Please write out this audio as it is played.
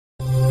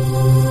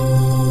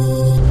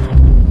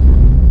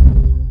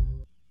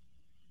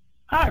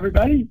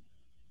everybody.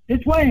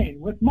 It's Wayne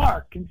with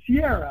Mark and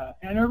Sierra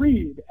and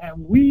Areed,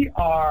 and we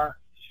are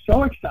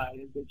so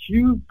excited that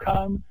you've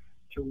come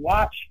to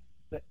watch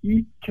the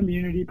Eat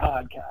Community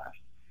podcast.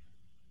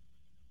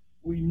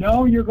 We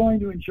know you're going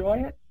to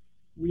enjoy it.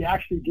 We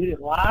actually did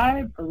it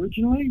live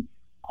originally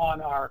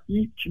on our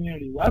Eat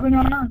Community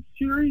webinar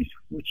series,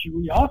 which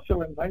we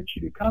also invite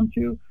you to come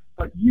to,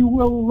 but you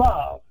will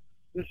love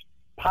this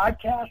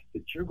podcast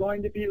that you're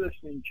going to be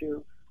listening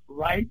to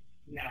right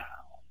now.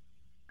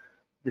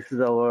 This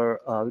is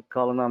our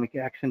Colonomic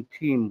Action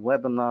Team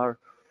webinar,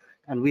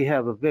 and we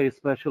have a very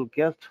special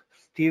guest,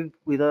 Steve,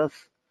 with us,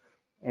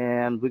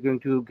 and we're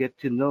going to get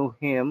to know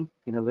him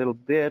in a little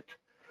bit.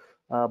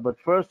 But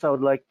first, I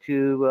would like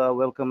to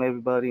welcome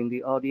everybody in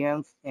the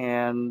audience,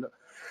 and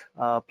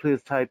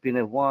please type in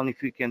a 1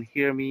 if you can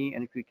hear me,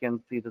 and if you can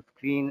see the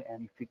screen,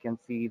 and if you can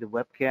see the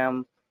webcam,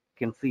 you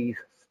can see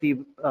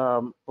Steve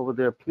over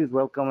there. Please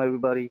welcome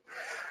everybody,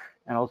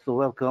 and also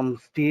welcome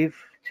Steve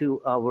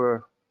to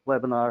our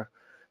webinar.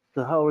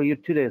 So how are you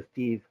today,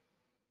 Steve?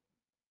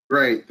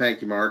 Great.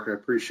 Thank you, Mark. I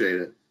appreciate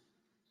it.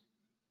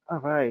 All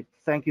right.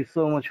 Thank you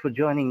so much for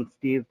joining,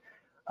 Steve.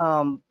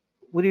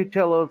 Would you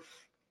tell us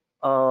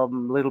a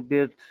little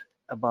bit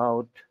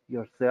about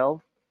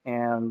yourself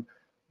and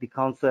the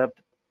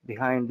concept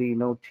behind the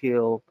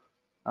no-till?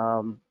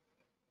 And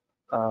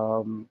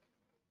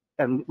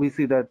we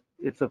see that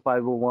it's a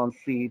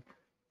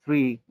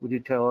 501c3. Would you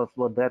tell us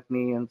what that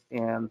means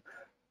and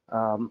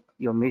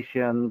your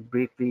mission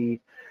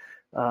briefly?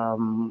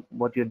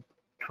 What you're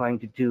trying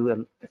to do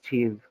and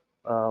achieve,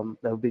 that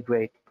would be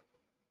great.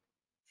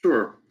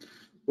 Sure.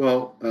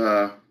 Well,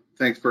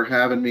 thanks for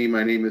having me.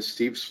 My name is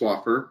Steve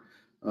Swaffar.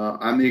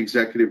 I'm the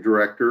executive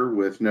director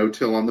with No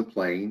Till on the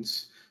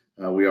Plains.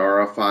 We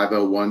are a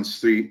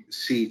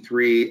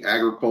 501c3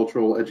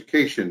 agricultural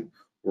education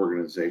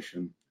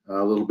organization.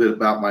 A little bit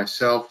about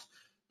myself.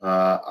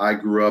 I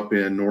grew up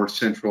in north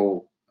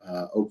central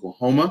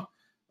Oklahoma,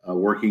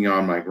 working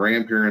on my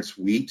grandparents'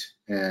 wheat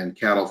and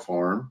cattle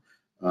farm.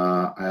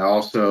 I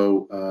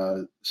also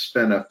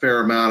spent a fair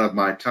amount of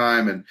my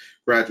time and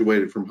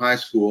graduated from high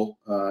school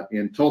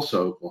in Tulsa,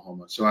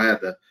 Oklahoma. So I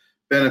had the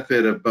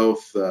benefit of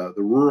both the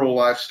rural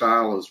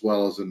lifestyle as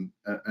well as an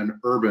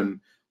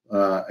urban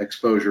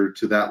exposure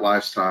to that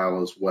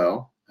lifestyle as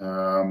well.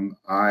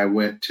 I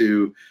went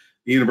to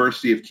the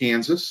University of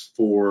Kansas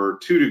for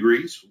 2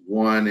 degrees,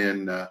 one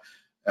in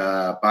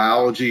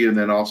biology, and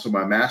then also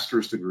my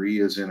master's degree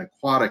is in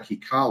aquatic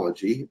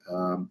ecology.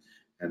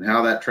 And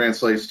how that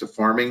translates to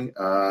farming,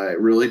 it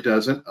really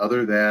doesn't,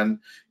 other than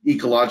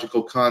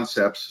ecological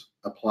concepts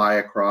apply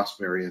across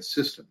various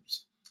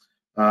systems.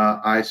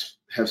 I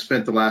have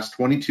spent the last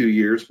 22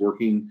 years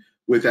working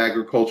with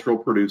agricultural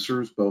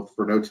producers, both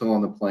for No Till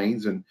on the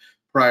Plains and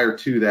prior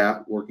to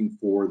that, working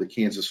for the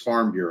Kansas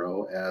Farm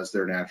Bureau as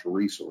their natural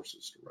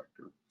resources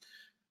director.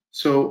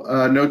 So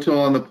No Till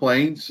on the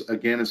Plains,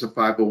 again, is a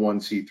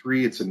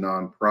 501c3. It's a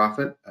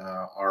nonprofit.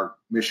 Our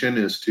mission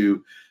is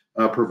to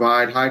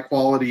provide high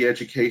quality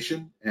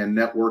education and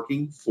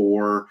networking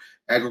for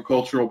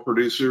agricultural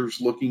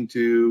producers looking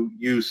to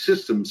use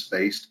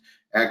systems-based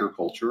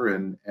agriculture.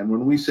 And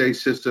when we say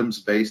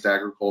systems-based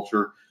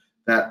agriculture,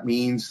 that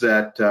means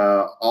that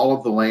all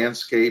of the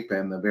landscape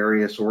and the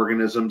various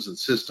organisms and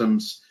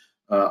systems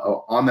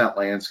on that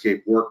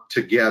landscape work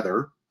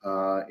together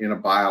in a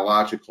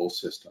biological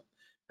system.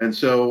 And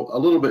so a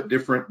little bit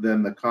different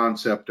than the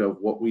concept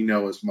of what we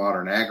know as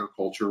modern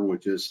agriculture,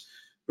 which is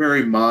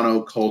very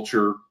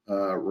monoculture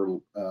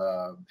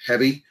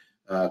heavy.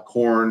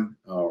 Corn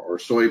or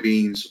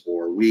soybeans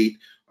or wheat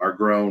are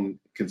grown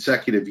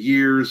consecutive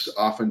years,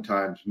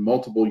 oftentimes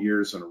multiple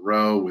years in a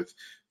row with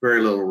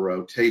very little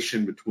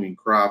rotation between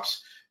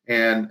crops,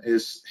 and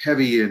is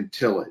heavy in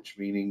tillage,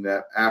 meaning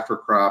that after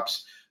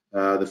crops,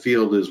 the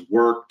field is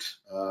worked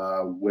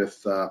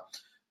with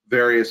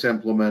various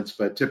implements,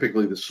 but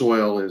typically the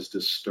soil is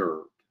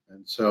disturbed.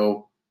 And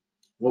so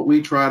what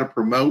we try to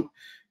promote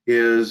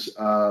is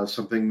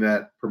something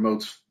that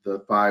promotes the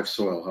 5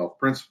 soil health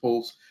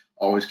principles,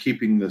 always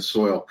keeping the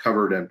soil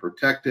covered and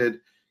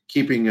protected,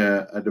 keeping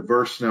a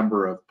diverse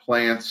number of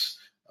plants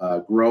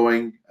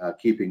growing,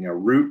 keeping a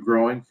root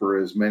growing for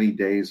as many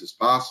days as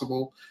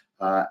possible,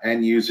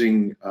 and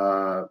using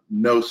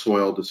no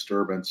soil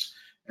disturbance.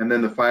 And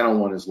then the final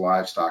one is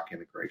livestock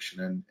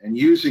integration. And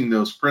using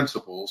those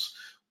principles,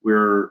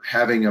 we're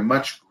having a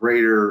much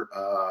greater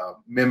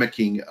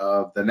mimicking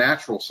of the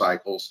natural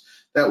cycles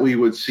that we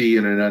would see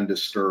in an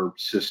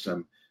undisturbed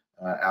system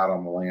out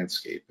on the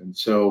landscape. And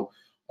so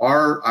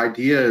our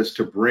idea is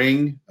to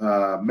bring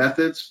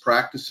methods,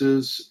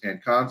 practices,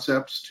 and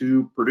concepts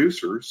to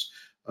producers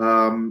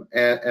and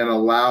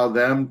allow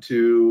them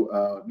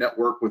to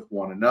network with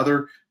one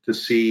another to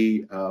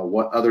see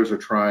what others are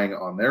trying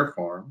on their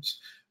farms.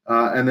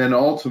 And then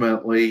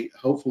ultimately,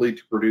 hopefully,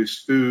 to produce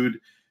food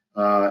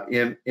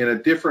in a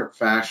different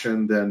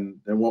fashion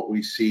than what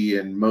we see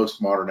in most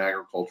modern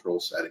agricultural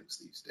settings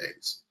these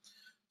days.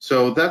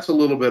 So that's a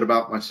little bit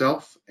about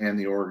myself and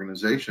the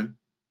organization.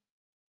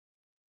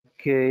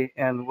 Okay,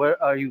 and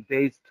where are you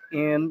based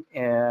in?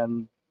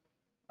 And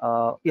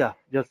Yeah,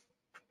 just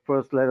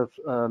first let us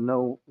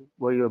know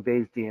where you're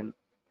based in.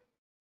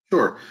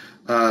 Sure.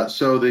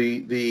 So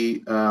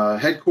the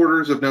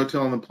headquarters of No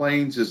Till on the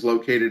Plains is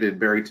located in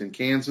Barrington,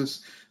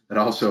 Kansas. That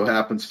also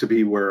happens to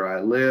be where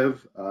I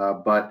live,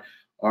 but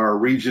our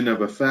region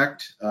of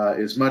effect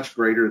is much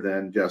greater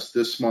than just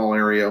this small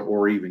area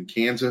or even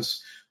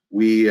Kansas.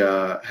 We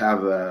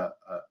have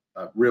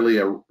really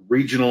a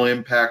regional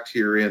impact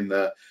here in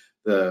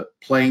the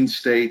plains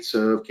states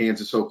of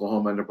Kansas,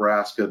 Oklahoma,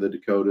 Nebraska, the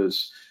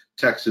Dakotas,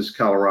 Texas,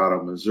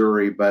 Colorado,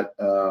 Missouri, but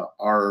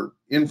our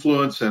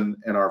influence and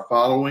our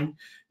following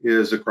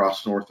is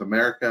across North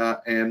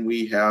America, and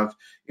we have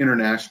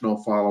international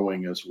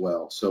following as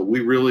well. So we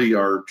really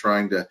are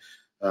trying to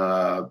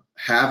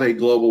have a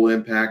global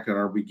impact and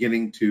are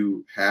beginning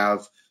to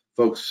have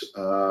folks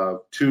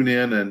tune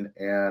in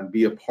and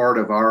be a part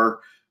of our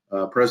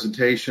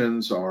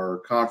presentations, our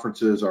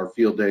conferences, our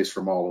field days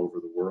from all over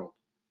the world.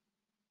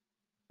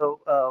 So,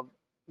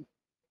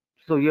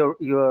 so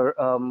you're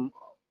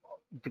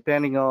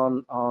depending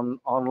on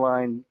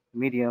online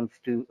mediums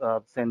to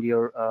send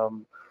your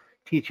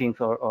teachings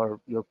or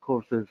your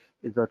courses.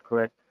 Is that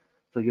correct?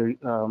 So you're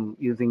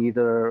using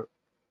either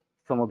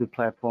some of the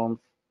platforms.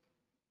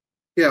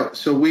 Yeah,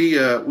 so we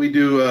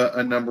do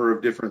a number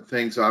of different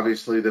things.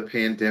 Obviously, the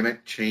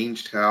pandemic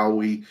changed how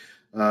we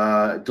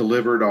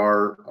delivered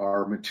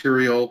our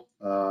material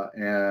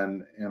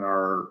and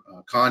our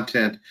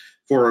content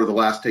for the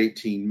last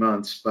 18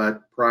 months.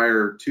 But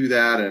prior to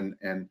that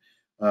and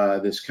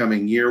this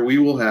coming year, we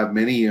will have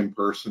many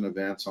in-person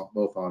events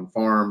both on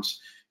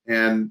farms,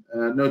 and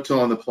No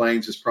Till on the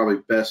Plains is probably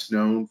best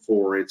known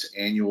for its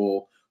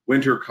annual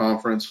winter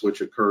conference,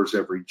 which occurs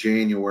every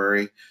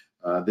January.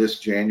 This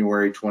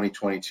January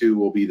 2022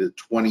 will be the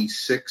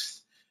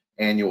 26th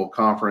annual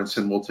conference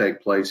and will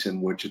take place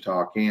in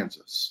Wichita,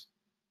 Kansas.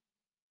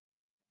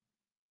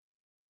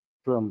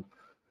 So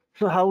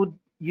how would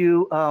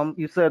you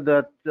you said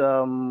that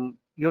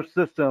your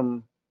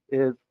system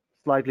is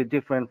slightly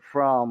different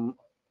from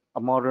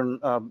a modern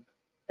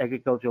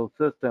agricultural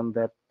system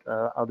that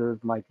others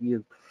might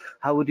use.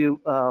 How would you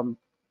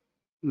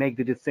make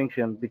the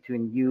distinction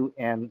between you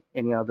and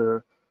any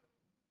other,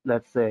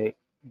 let's say,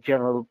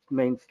 general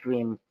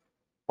mainstream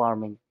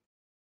farming?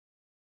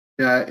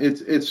 Yeah,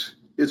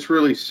 it's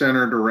really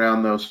centered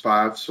around those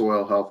 5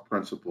 soil health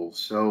principles.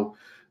 So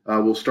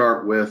we'll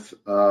start with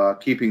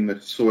keeping the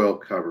soil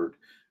covered.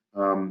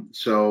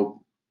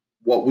 So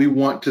what we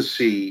want to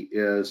see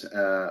is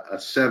a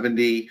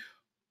 70%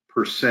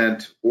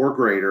 or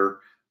greater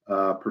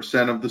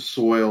percent of the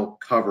soil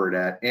covered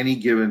at any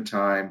given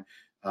time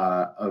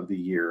of the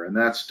year, and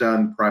that's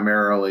done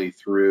primarily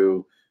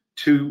through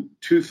two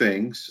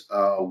things.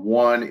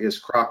 One is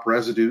crop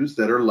residues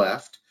that are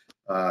left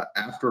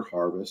after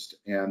harvest,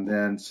 and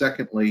then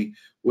secondly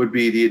would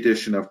be the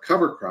addition of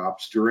cover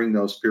crops during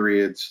those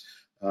periods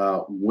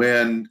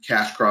when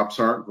cash crops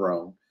aren't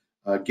grown.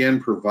 Again,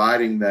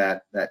 providing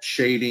that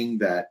shading,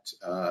 that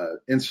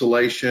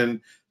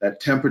insulation, that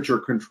temperature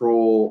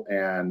control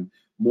and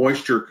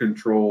moisture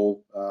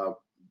control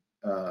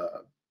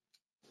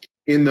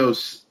in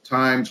those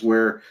times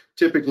where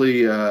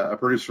typically a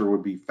producer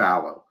would be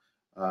fallow.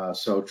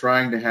 So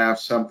trying to have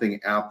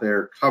something out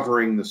there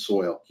covering the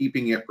soil,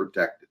 keeping it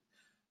protected.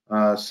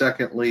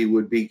 Secondly,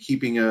 would be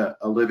keeping a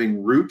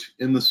living root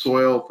in the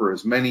soil for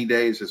as many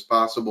days as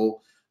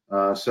possible.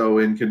 So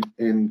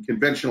in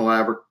conventional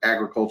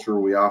agriculture,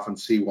 we often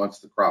see once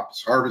the crop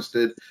is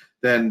harvested,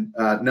 then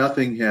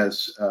nothing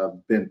has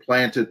been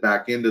planted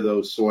back into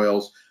those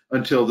soils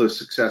until the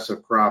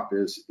successive crop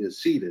is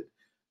seeded.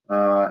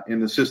 In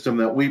the system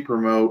that we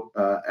promote,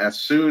 as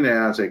soon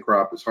as a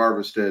crop is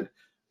harvested,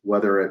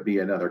 whether it be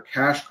another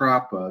cash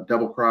crop, a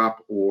double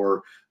crop,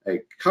 or a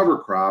cover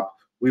crop,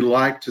 we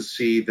like to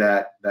see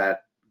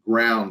that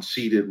ground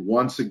seeded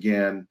once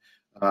again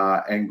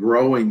and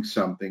growing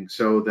something,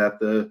 so that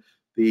the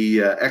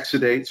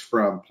exudates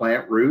from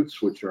plant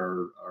roots, which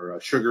are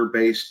a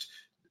sugar-based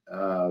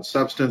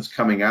substance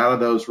coming out of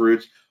those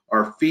roots,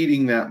 are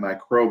feeding that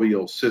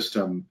microbial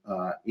system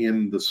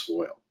in the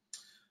soil.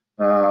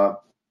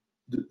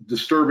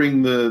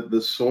 Disturbing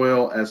the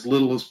soil as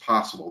little as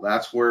possible.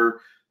 That's where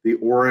the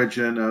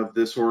origin of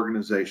this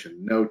organization,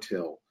 No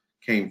Till,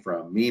 came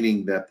from,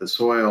 meaning that the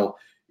soil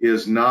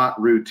is not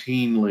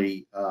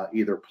routinely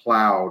either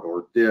plowed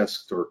or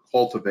disked or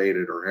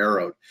cultivated or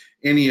harrowed.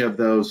 Any of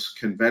those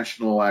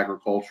conventional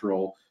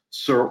agricultural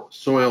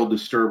soil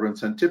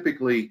disturbance, and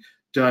typically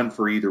done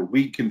for either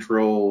weed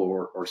control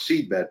or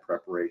seedbed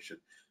preparation.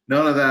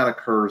 None of that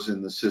occurs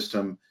in the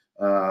system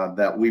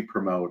that we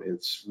promote.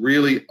 It's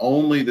really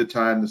only the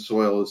time the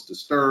soil is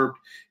disturbed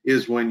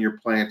is when you're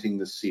planting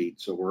the seed.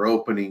 So we're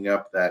opening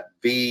up that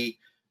V,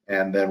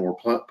 and then we're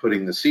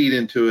putting the seed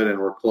into it, and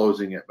we're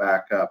closing it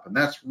back up. And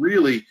that's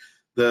really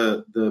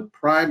the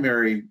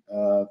primary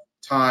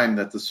time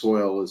that the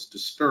soil is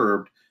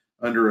disturbed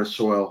under a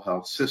soil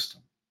health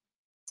system.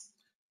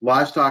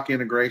 Livestock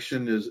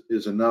integration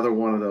is another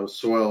one of those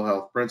soil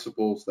health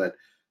principles that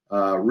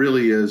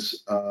really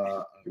is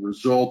a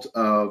result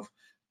of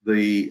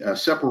the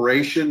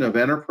separation of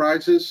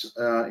enterprises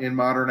in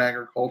modern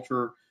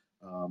agriculture.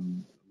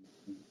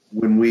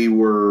 When we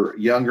were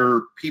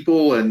younger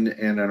people and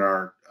in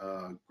our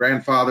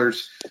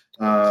grandfathers,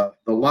 the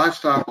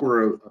livestock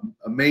were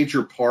a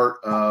major part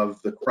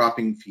of the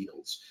cropping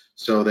fields.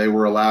 So they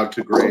were allowed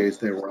to graze,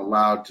 they were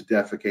allowed to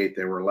defecate,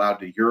 they were allowed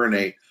to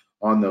urinate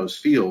on those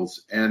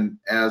fields. And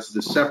as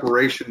the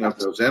separation of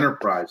those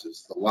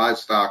enterprises, the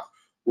livestock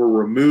were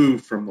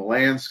removed from the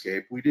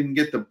landscape, we didn't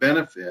get the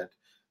benefit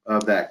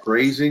of that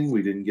grazing,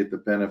 we didn't get the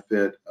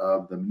benefit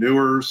of the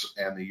manures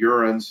and the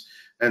urines.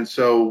 And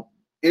so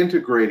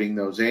integrating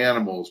those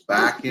animals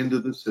back into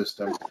the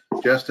system,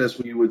 just as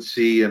we would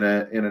see in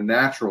a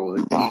natural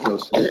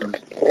ecosystem,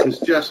 is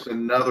just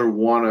another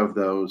one of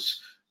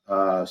those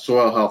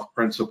soil health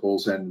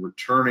principles and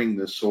returning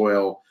the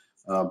soil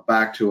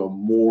back to a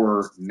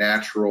more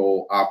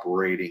natural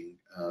operating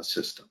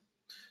system.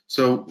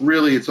 So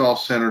really, it's all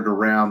centered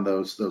around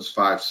those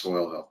 5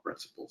 soil health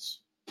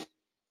principles.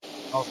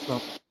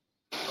 Awesome.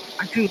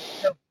 I think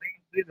we have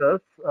Wayne with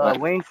us.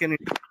 Wayne, can you?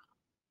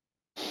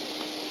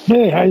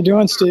 Hey, how you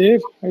doing,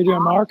 Steve? How you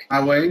doing, Mark?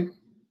 Hi, Wayne.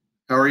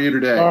 How are you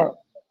today?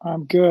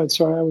 I'm good.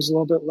 Sorry I was a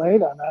little bit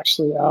late. I'm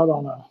actually out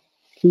on a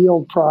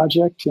field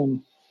project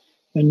in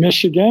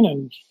Michigan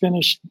and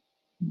finished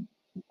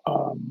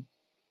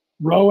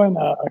rowing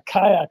a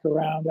kayak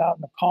around out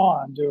in the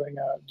pond,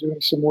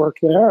 doing some work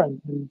there,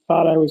 and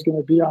thought I was going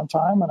to be on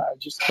time, and I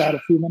just got a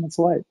few minutes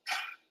late.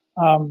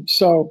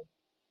 So,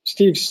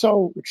 Steve,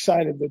 so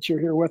excited that you're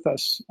here with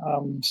us.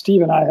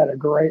 Steve and I had a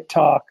great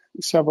talk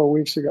several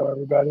weeks ago,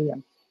 everybody,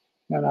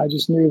 and I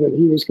just knew that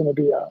he was going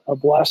to be a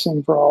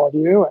blessing for all of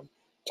you, and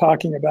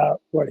talking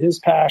about what his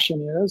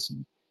passion is.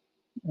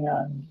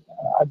 And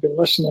I've been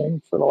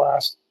listening for the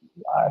last,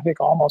 I think,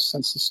 almost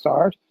since the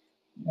start.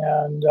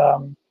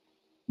 And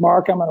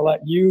Mark, I'm going to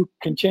let you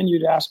continue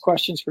to ask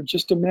questions for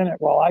just a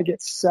minute while I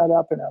get set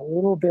up in a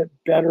little bit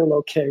better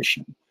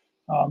location,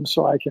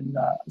 so I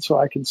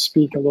can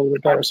speak a little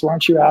bit better. So why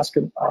don't you ask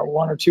 1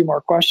 or 2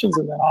 more questions,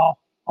 and then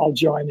I'll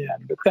join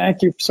in. But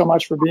thank you so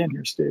much for being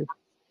here, Steve.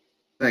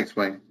 Thanks,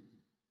 Wayne.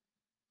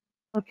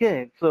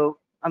 Okay, so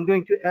I'm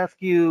going to ask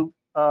you,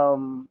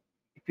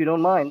 if you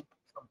don't mind,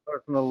 some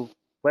personal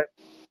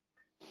questions.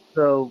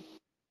 So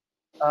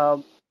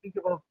think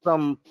about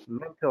some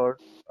mentors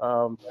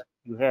that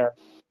you had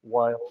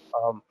while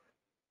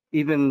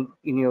even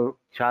in your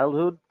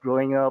childhood,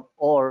 growing up,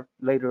 or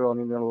later on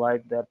in your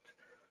life that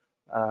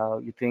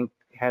you think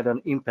had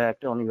an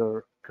impact on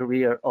your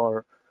career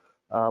or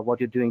what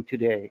you're doing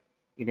today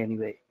in any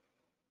way.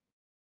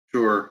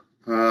 Sure.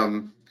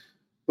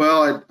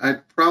 Well,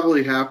 I'd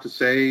probably have to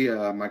say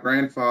my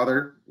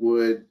grandfather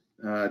would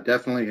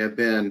definitely have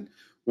been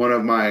one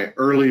of my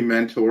early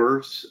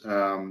mentors.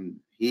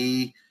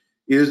 He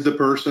is the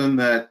person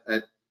that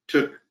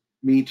took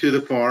me to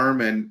the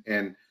farm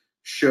and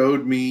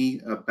showed me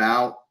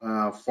about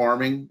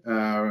farming.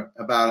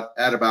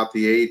 At about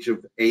the age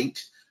of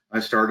 8, I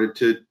started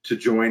to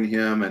join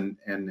him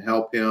and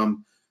help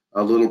him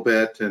a little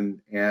bit.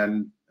 And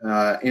in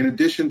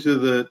addition to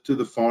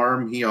the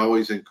farm, he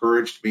always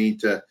encouraged me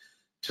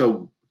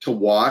to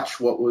watch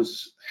what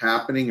was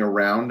happening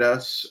around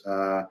us,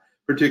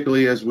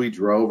 particularly as we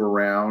drove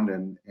around.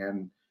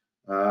 And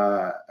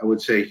I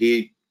would say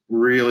he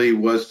really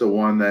was the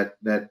one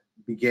that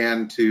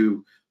began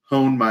to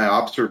hone my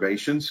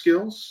observation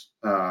skills.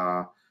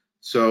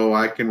 So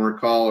I can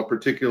recall a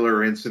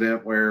particular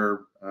incident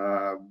where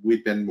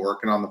we'd been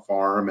working on the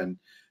farm, and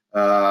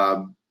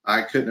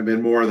I couldn't have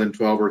been more than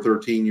 12 or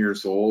 13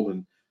 years old,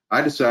 and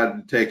I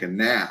decided to take a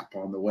nap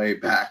on the way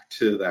back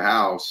to the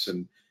house,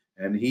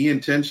 and he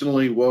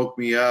intentionally woke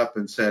me up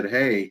and said,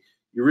 "Hey,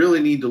 you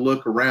really need to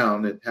look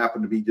around." It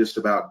happened to be just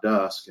about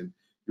dusk, and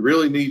you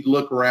really need to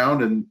look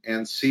around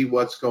and see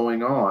what's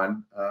going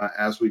on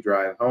as we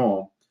drive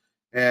home.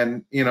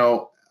 And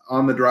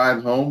on the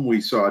drive home, we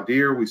saw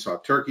deer, we saw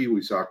turkey,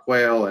 we saw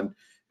quail, and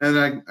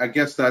I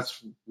guess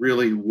that's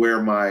really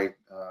where my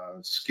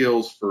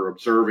skills for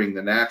observing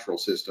the natural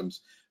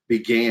systems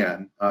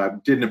began.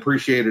 Didn't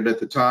appreciate it at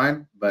the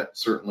time, but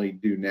certainly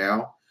do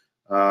now.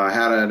 I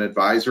had an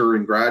advisor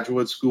in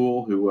graduate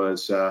school who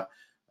was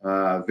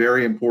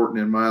very important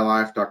in my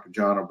life, Dr.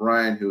 John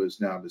O'Brien, who is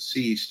now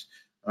deceased.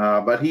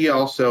 But he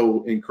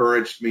also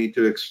encouraged me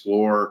to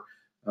explore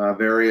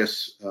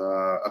various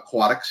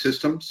aquatic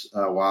systems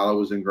while I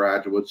was in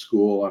graduate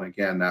school. And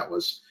again, that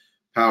was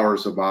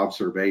powers of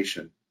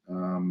observation.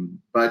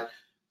 But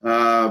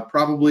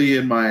probably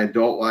in my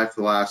adult life,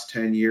 the last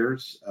 10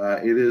 years,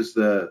 it is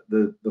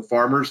the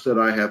farmers that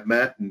I have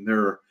met, and there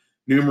are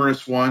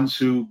numerous ones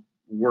who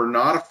were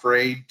not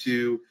afraid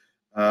to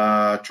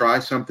try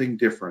something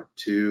different,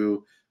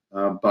 to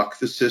buck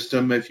the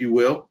system, if you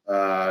will,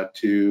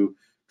 to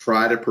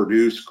try to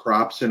produce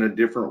crops in a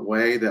different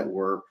way that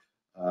were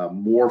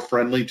more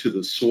friendly to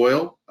the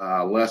soil,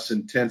 less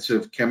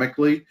intensive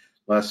chemically,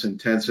 less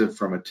intensive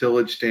from a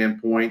tillage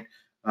standpoint,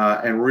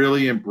 and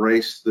really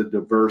embrace the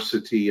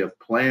diversity of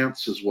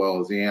plants as well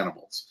as the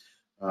animals.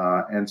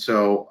 And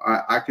so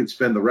I could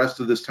spend the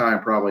rest of this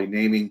time probably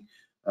naming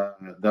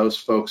those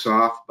folks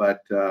off.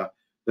 But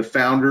the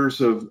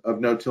founders of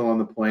No-Till on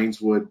the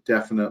Plains would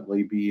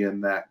definitely be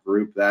in that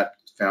group, that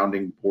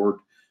founding board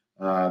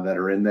that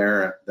are in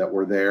there, that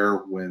were there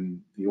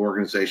when the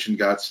organization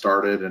got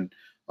started. And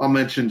I'll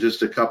mention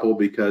just a couple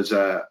because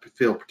I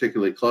feel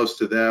particularly close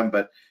to them,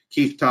 but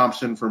Keith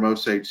Thompson from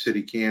Osage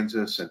City,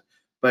 Kansas, and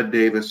Bud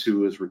Davis, who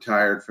was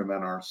retired from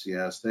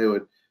NRCS,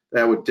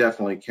 that would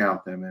definitely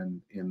count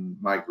them in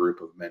my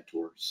group of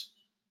mentors.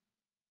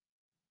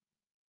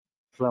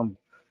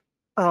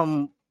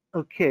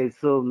 Okay,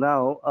 so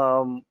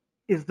now,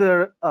 is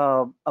there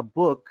a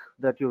book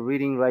that you're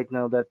reading right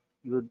now that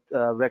you would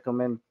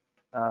recommend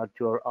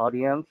to our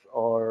audience,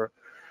 or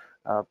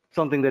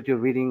something that you're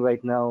reading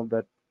right now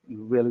that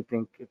you really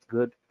think it's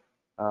good?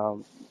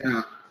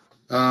 Yeah.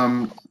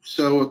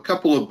 So a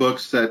couple of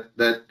books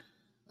that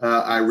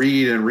I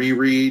read and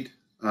reread,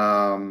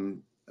 are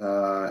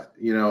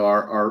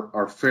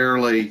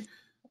fairly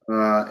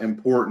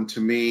important to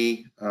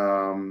me,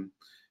 and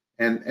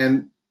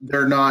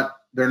they're not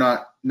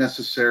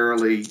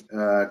necessarily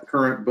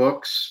current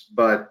books,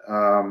 but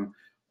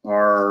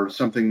are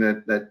something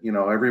that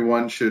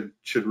everyone should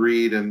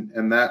read,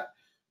 and that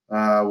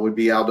would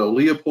be Aldo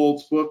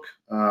Leopold's book.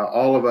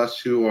 All of us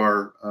who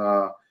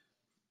are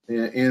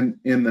in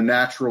the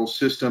natural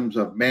systems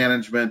of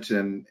management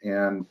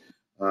and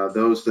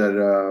those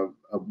that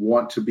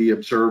want to be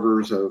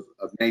observers of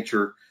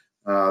nature,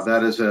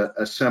 that is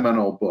a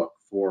seminal book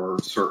for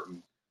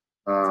certain.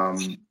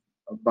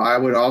 I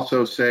would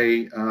also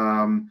say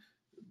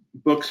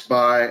books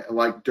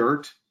like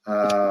Dirt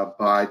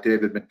by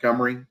David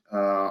Montgomery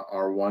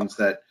are ones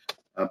that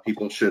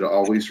people should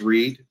always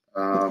read.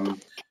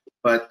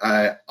 But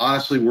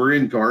honestly, we're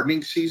in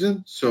gardening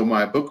season, so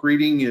my book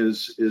reading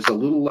is a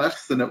little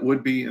less than it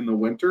would be in the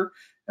winter.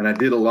 And I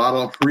did a lot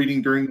of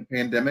reading during the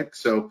pandemic,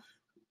 so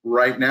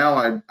right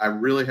now I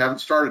really haven't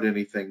started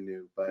anything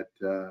new. But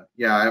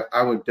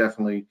I would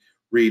definitely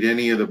read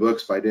any of the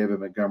books by David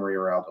Montgomery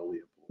or Aldo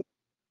Leopold.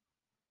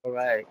 All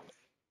right.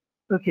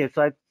 Okay,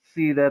 so I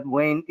see that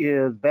Wayne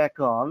is back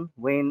on.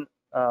 Wayne,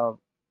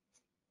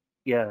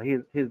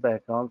 he's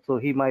back on, so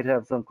he might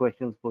have some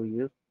questions for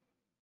you.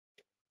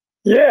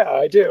 Yeah,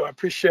 I do. I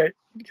appreciate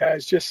you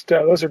guys. Just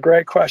those are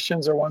great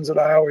questions. They're ones that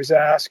I always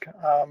ask.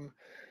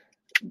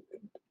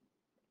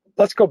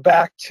 Let's go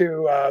back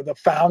to the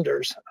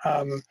founders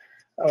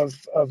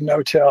of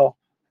No-Till.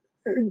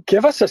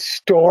 Give us a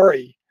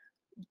story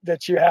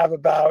that you have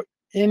about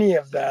any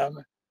of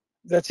them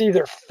that's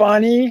either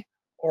funny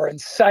or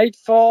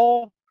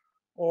insightful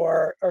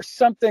or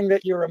something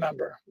that you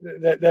remember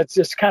that's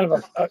just kind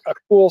of a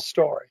cool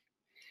story.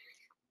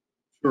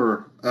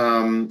 Sure.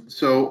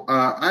 So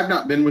I've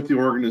not been with the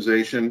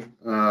organization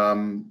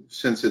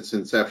since its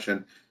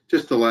inception.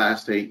 Just the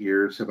last 8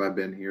 years have I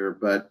been here.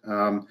 But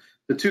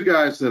the two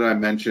guys that I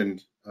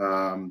mentioned,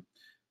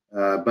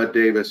 Bud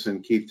Davis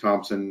and Keith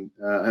Thompson,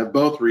 have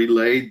both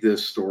relayed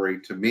this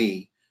story to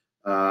me,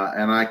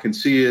 and I can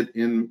see it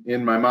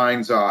in my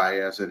mind's eye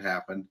as it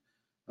happened.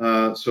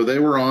 So they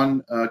were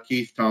on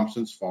Keith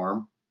Thompson's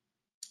farm,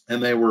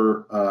 and they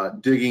were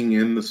digging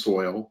in the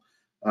soil.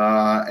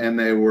 And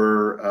they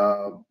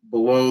were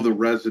below the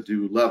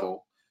residue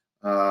level.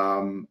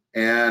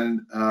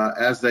 And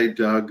as they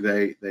dug,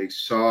 they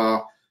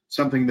saw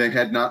something they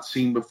had not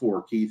seen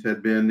before. Keith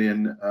had been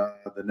in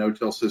the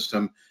no-till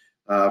system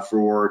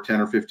for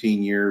 10 or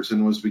 15 years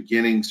and was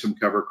beginning some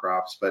cover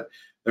crops, but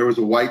there was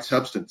a white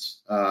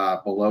substance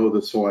below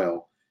the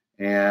soil.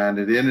 And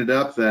it ended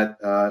up that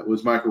it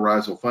was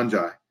mycorrhizal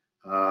fungi.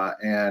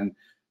 And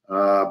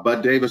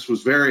Bud Davis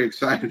was very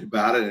excited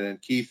about it,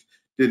 and Keith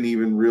didn't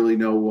even really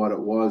know what it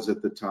was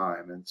at the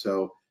time. And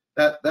so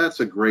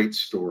that's a great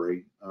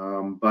story.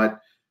 But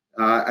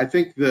I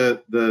think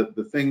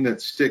the thing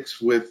that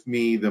sticks with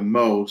me the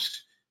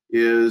most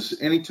is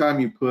anytime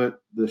you put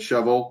the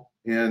shovel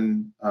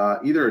in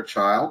either a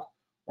child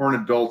or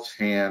an adult's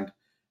hand,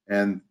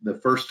 and the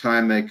first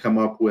time they come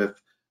up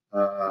with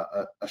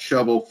a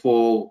shovel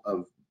full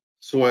of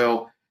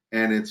soil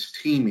and it's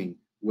teeming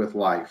with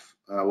life,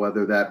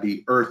 whether that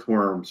be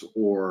earthworms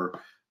or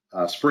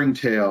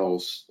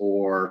springtails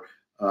or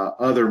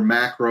other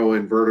macro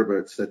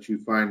invertebrates that you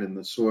find in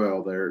the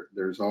soil,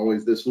 there's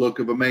always this look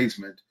of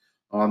amazement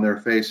on their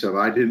face of,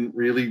 I didn't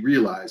really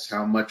realize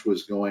how much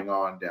was going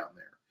on down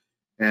there.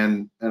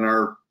 And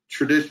our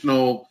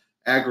traditional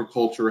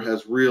agriculture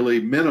has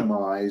really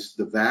minimized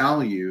the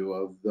value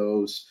of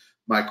those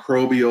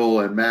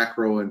microbial and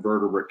macro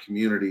invertebrate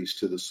communities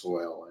to the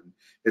soil. And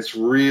it's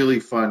really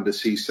fun to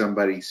see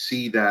somebody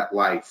see that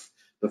life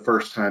the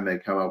first time they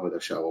come up with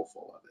a shovel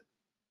full of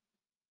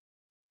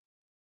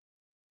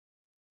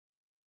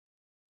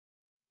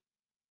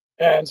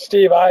it. And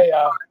Steve, I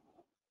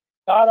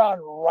not on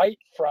right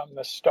from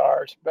the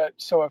start, but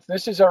so if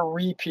this is a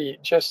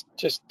repeat, just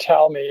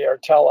tell me or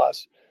tell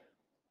us.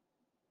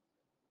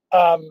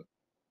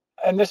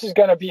 And this is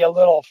going to be a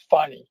little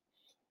funny.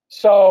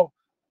 So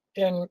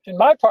in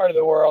my part of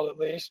the world, at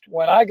least,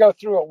 when I go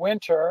through a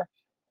winter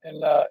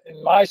in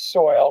my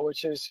soil,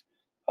 which is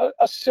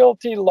a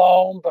silty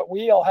loam, but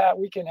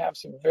we can have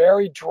some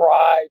very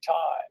dry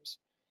times.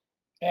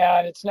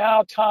 And it's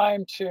now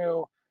time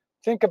to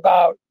think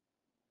about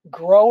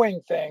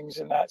growing things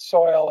in that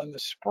soil in the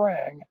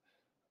spring.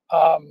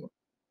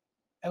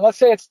 And let's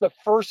say it's the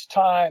first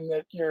time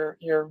that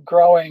you're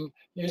growing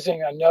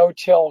using a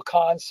no-till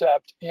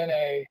concept in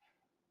a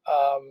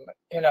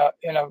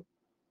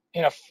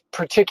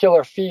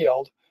particular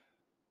field.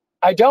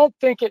 I don't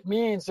think it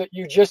means that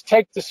you just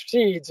take the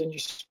seeds and you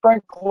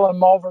sprinkle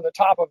them over the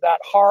top of that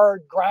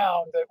hard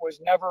ground that was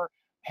never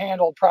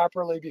handled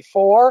properly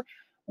before.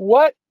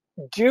 What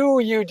do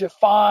you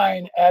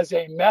define as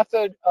a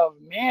method of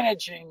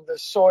managing the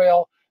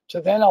soil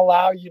to then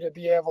allow you to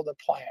be able to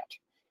plant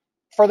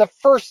for the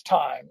first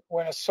time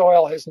when a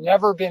soil has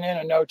never been in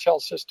a no-till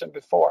system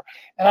before?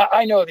 And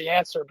I know the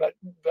answer, but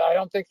I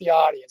don't think the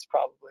audience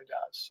probably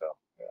does. So.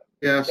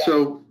 Yeah,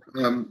 so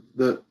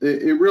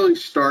it really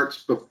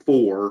starts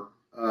before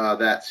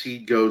that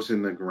seed goes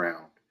in the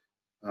ground.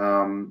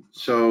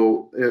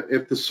 So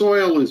if the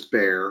soil is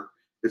bare,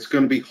 it's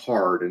going to be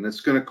hard and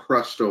it's going to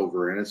crust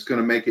over and it's going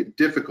to make it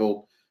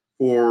difficult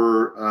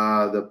for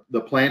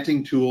the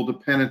planting tool to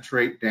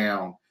penetrate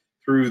down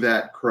through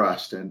that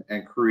crust and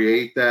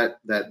create that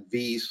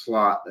V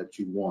slot that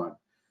you want.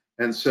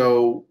 And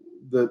so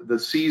the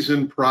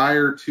season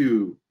prior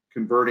to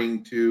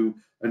converting to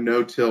a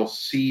no-till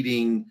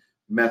seeding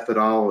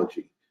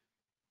methodology,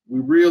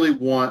 we really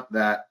want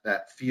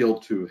that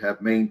field to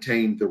have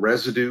maintained the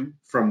residue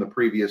from the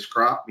previous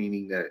crop,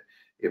 meaning that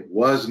it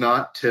was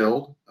not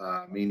tilled,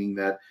 meaning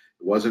that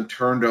it wasn't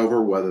turned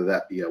over, whether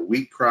that be a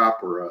wheat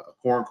crop or a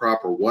corn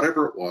crop or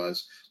whatever it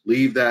was.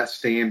 Leave that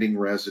standing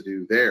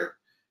residue there.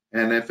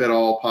 And if at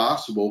all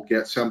possible,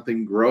 get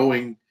something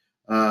growing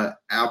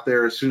out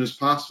there as soon as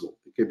possible.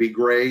 It could be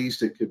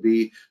grazed, it could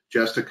be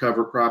just a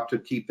cover crop to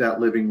keep that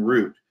living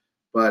root.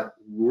 But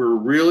we're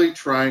really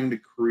trying to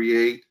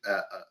create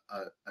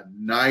a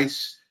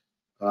nice,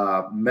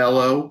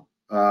 mellow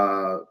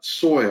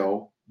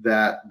soil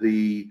that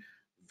the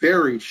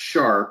very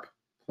sharp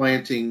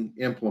planting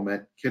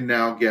implement can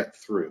now get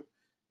through.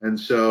 And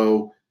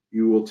so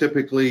you will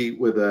typically,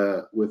 with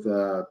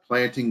a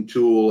planting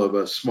tool of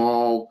a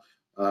small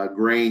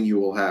grain, you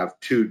will have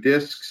two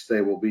discs.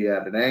 They will be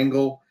at an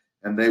angle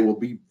and they will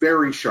be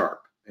very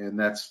sharp. And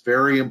that's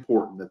very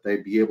important that they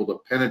be able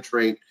to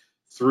penetrate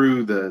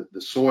through the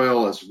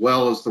soil as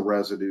well as the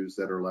residues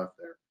that are left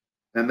there.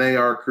 And they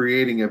are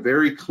creating a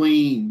very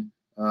clean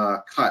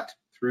cut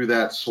through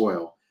that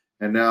soil.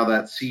 And now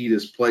that seed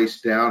is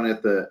placed down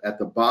at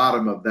the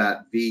bottom of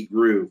that V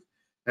groove.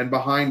 And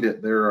behind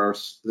it,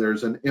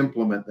 there's an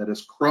implement that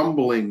is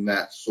crumbling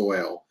that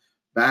soil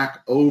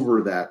back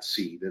over that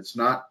seed. It's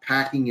not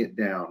packing it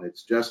down.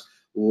 It's just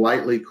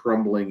lightly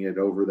crumbling it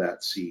over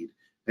that seed.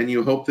 And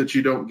you hope that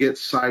you don't get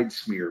side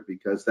smear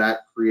because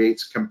that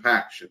creates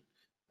compaction.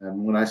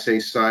 And when I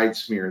say side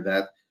smear,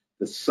 that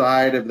the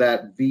side of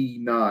that V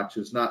notch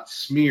is not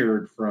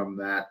smeared from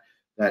that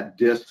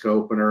disc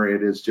opener.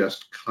 It is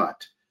just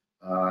cut.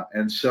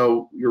 And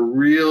so you're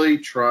really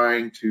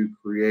trying to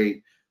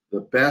create the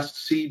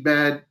best seed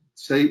bed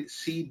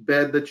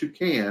that you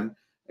can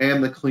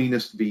and the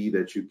cleanest V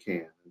that you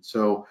can. And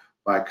so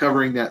by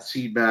covering that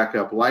seed back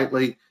up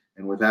lightly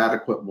and with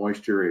adequate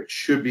moisture, it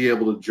should be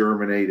able to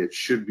germinate. It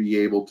should be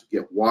able to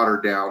get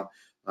water down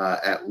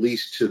at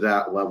least to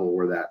that level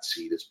where that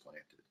seed is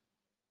planted.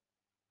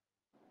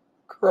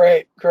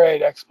 Great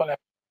explanation.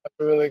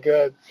 Really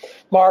good.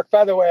 Mark,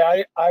 by the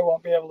way, I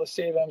won't be able to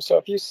see them. So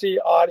if you see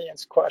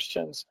audience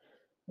questions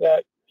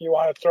that you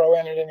want to throw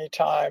in at any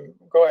time,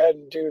 go ahead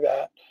and do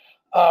that.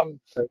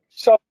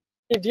 So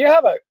do you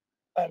have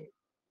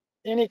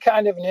any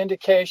kind of an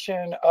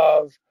indication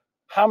of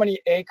how many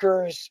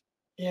acres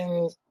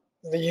in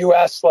the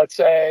U.S., let's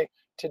say,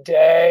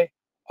 today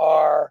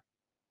are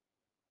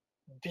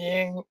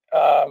being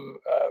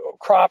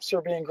crops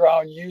are being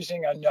grown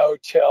using a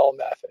no-till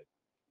method?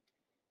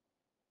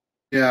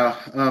 Yeah,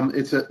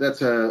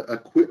 that's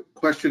a quick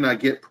question I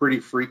get pretty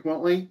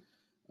frequently,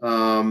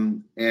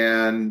 and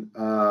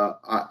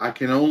I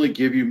can only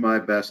give you my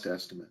best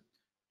estimate.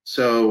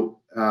 So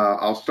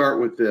I'll start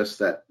with this: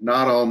 that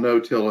not all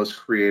no-till is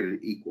created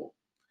equal,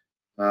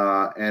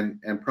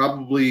 and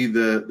probably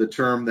the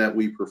term that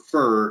we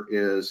prefer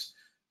is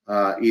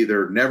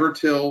either never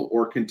till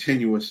or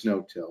continuous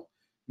no-till,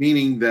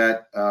 meaning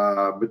that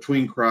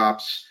between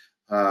crops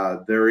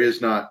there is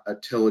not a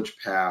tillage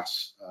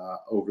pass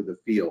over the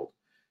field.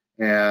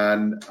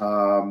 And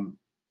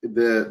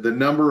the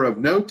number of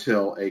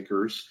no-till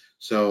acres,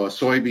 so a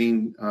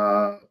soybean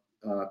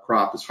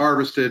crop is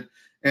harvested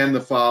and the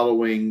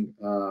following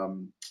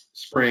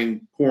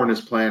spring corn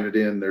is planted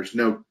in, there's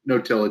no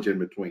tillage in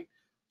between.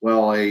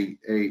 Well, a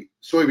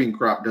soybean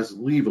crop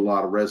doesn't leave a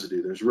lot of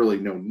residue. There's really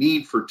no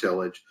need for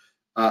tillage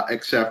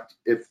except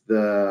if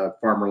the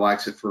farmer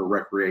likes it for a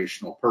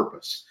recreational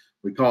purpose.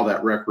 We call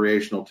that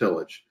recreational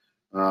tillage.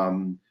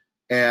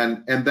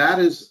 And that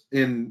is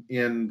in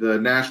the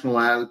National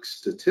Ag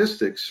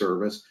Statistics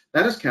Service,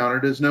 that is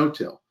counted as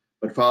no-till.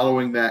 But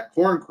following that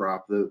corn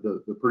crop,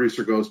 the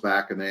producer goes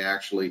back and they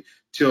actually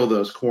till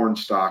those corn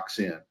stalks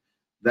in.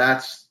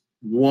 That's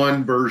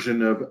one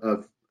version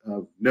of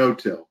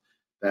no-till.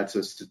 That's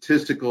a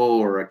statistical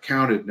or a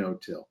counted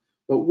no-till.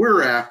 What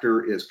we're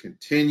after is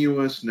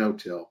continuous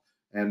no-till,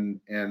 and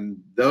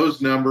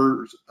those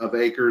numbers of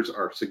acres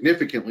are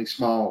significantly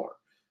smaller.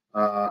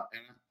 And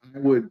I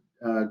would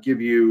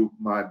give you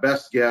my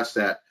best guess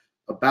that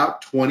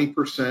about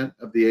 20%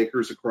 of the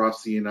acres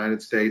across the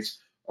United States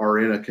are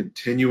in a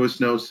continuous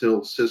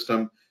no-till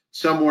system.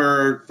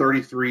 Somewhere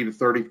 33 to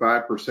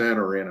 35%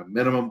 are in a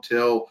minimum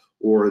till,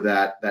 or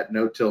that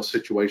no-till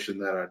situation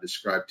that I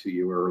described to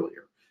you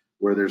earlier,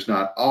 where there's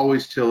not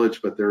always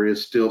tillage, but there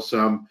is still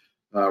some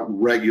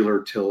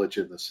regular tillage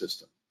in the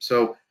system.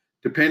 So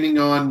depending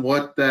on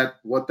what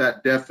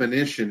that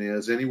definition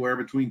is, anywhere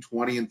between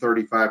 20 and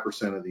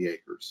 35% of the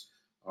acres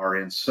are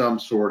in some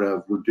sort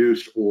of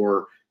reduced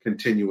or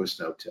continuous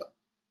no-till.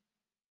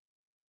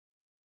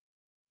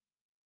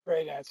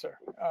 Great answer.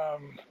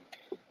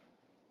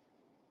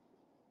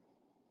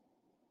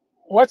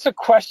 What's a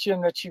question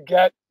that you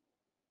get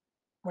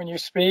when you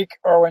speak,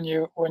 or when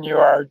you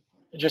are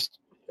just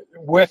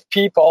with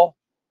people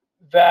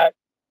that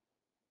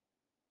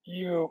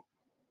you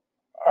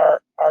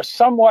are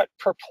somewhat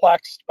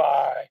perplexed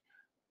by?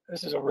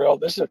 This is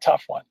a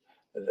tough one,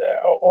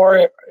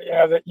 or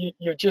that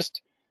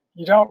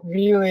you don't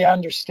really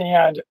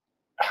understand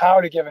how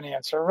to give an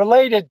answer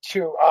related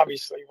to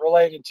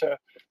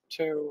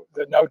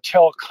the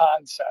no-till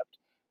concept.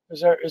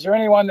 Is there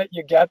anyone that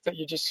you get that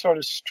you just sort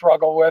of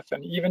struggle with,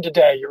 and even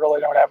today you really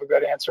don't have a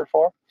good answer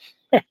for?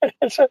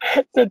 it's a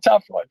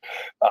tough one.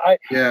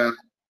 Yeah.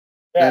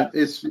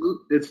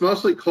 It's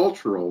mostly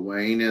cultural,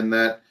 Wayne, in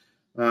that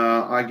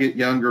I get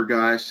younger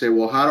guys say,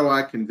 well, how do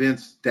I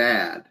convince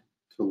Dad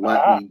to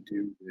let me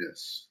do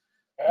this?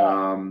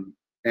 Yeah.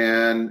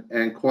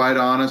 And quite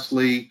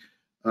honestly,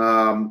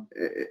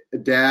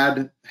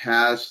 Dad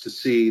has to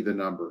see the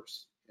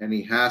numbers, and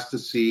he has to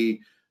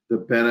see the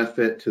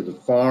benefit to the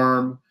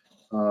farm.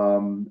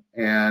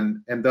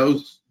 And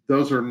those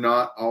are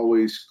not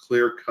always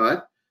clear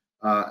cut,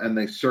 and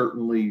they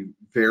certainly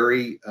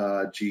vary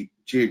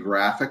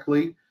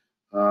geographically,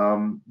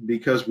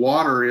 because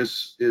water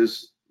is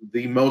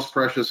the most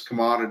precious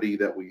commodity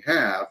that we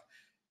have,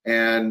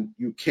 and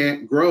you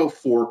can't grow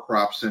 4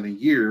 crops in a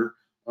year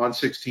on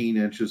 16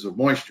 inches of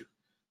moisture,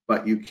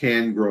 but you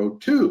can grow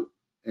 2.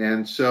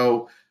 And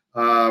so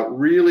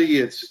really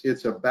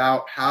it's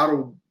about how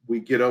do we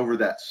get over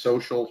that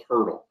social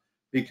hurdle,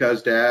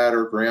 because Dad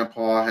or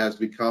Grandpa has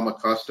become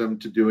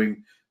accustomed to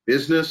doing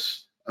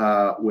business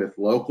with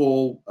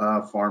local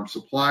farm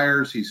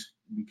suppliers. He's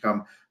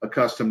become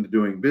accustomed to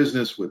doing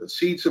business with a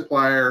seed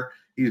supplier.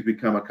 He's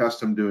become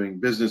accustomed to doing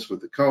business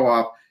with the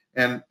co-op.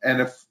 And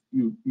if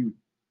you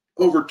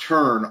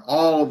overturn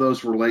all of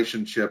those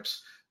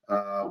relationships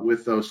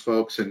with those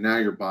folks, and now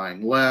you're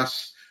buying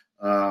less,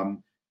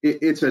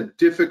 it's a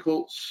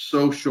difficult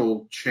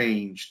social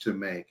change to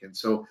make. And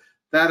so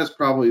that is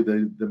probably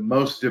the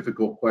most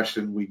difficult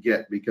question we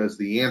get, because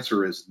the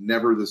answer is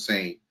never the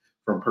same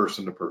from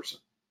person to person.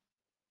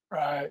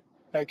 Right.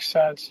 Makes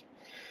sense.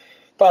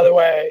 By the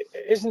way,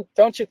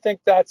 don't you think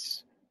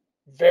that's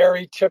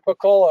very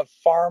typical of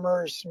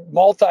farmers,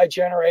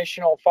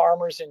 multi-generational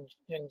farmers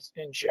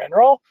in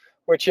general,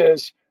 which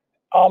is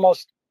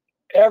almost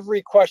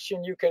every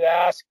question you could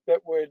ask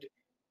that would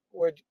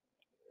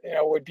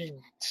be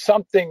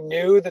something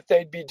new that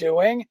they'd be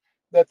doing,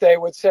 that they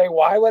would say,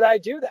 why would I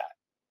do that?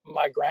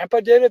 My grandpa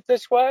did it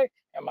this way,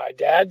 and my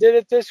dad did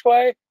it this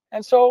way,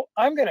 and so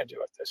I'm going to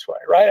do it this way,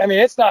 right? I mean,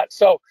 it's not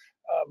so.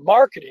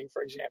 Marketing,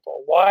 for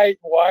example, why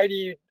do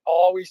you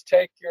always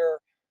take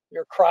your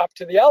crop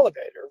to the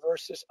elevator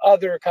versus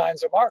other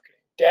kinds of marketing?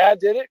 Dad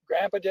did it,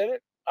 Grandpa did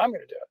it, I'm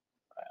going to do it.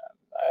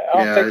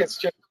 I don't think it's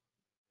just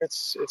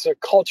it's a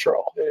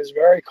cultural. It is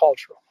very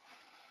cultural.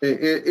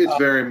 It's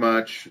very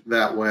much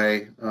that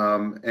way,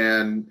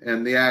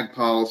 and the ag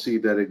policy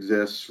that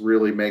exists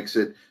really makes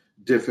it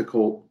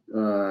difficult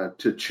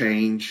to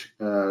change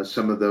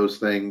some of those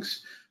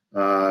things.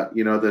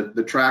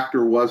 The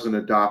tractor wasn't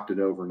adopted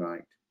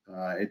overnight.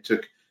 It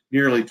took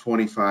nearly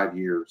 25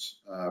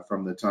 years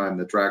from the time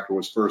the tractor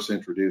was first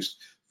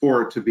introduced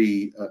for it to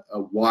be a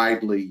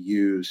widely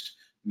used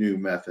new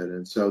method.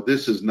 And so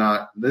this is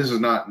not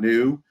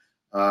new,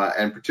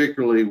 and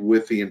particularly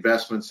with the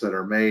investments that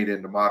are made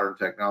into modern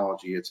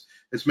technology,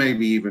 it's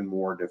maybe even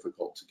more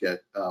difficult to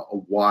get a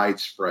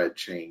widespread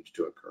change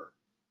to occur.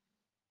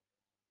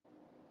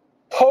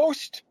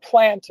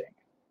 Post-planting,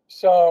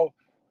 so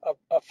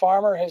a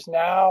farmer has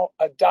now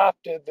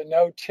adopted the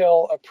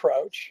no-till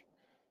approach.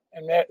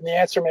 And the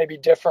answer may be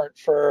different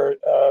for,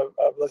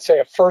 let's say,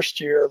 a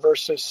first year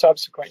versus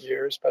subsequent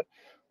years. But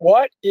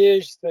what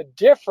is the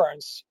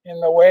difference in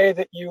the way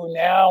that you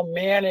now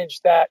manage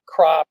that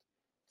crop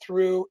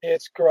through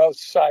its growth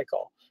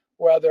cycle,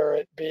 whether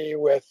it be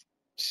with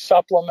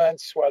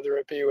supplements, whether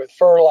it be with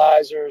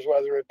fertilizers,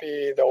 whether it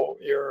be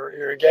your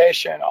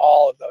irrigation,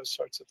 all of those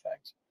sorts of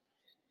things?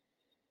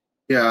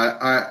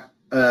 Yeah,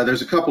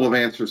 There's a couple of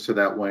answers to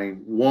that,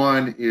 Wayne.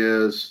 One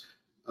is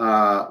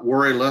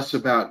worry less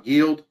about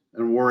yield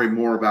and worry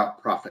more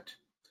about profit.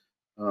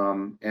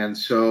 And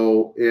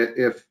so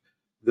if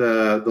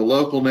the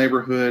local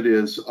neighborhood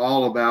is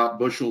all about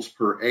bushels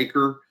per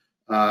acre,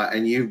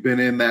 and you've been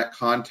in that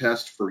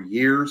contest for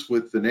years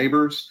with the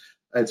neighbors,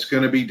 it's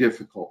going to be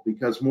difficult,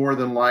 because more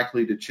than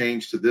likely to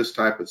change to this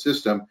type of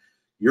system,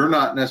 you're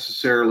not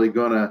necessarily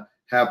going to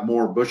have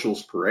more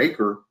bushels per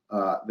acre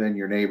than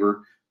your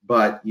neighbor,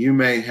 but you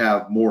may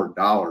have more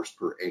dollars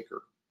per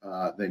acre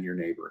than your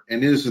neighbor.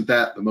 And isn't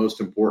that the most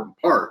important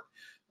part?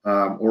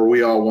 Or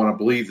we all want to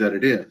believe that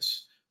it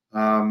is.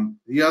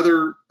 The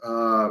other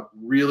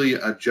really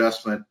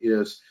adjustment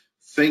is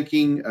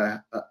thinking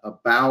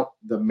about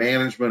the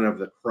management of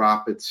the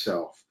crop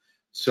itself.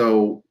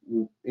 So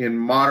in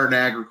modern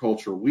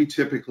agriculture, we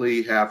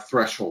typically have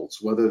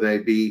thresholds, whether they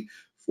be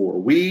for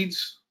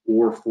weeds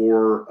or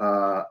for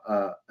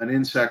an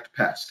insect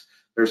pest.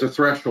 There's a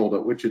threshold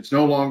at which it's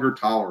no longer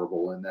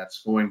tolerable, and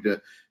that's going to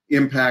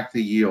impact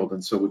the yield.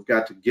 And so we've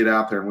got to get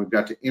out there and we've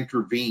got to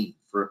intervene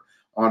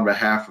on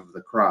behalf of the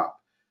crop.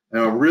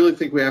 Now, I really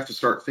think we have to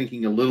start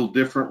thinking a little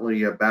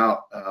differently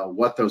about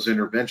what those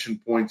intervention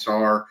points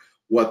are,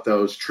 what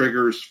those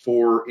triggers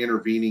for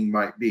intervening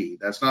might be.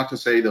 That's not to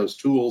say those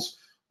tools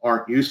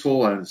aren't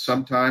useful, and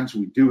sometimes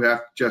we do have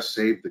to just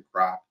save the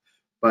crop.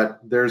 But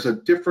there's a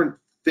different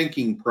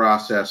thinking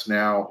process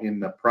now in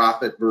the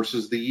profit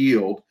versus the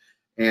yield.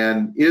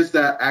 And is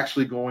that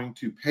actually going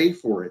to pay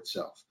for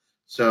itself?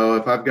 So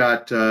if I've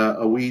got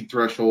a weed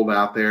threshold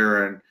out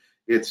there and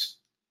it's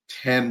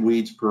 10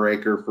 weeds per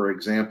acre, for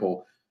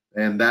example,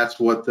 and that's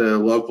what the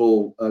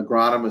local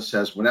agronomist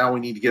says, well, now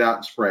we need to get out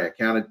and spray. I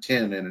counted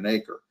 10 in an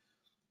acre.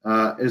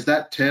 Is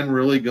that 10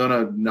 really going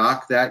to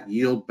knock that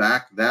yield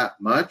back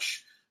that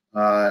much?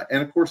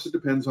 And of course, it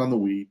depends on the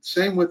weed.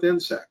 Same with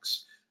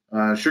insects.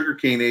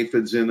 Sugarcane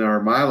aphids in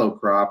our milo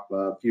crop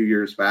a few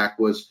years back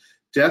was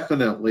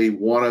definitely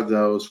one of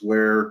those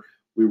where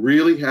we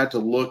really had to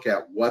look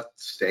at what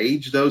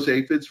stage those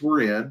aphids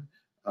were in,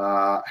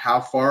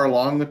 how far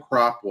along the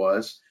crop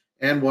was,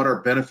 and what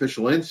our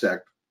beneficial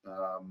insect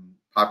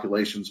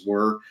populations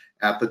were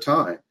at the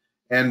time.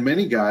 And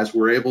many guys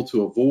were able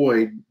to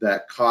avoid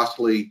that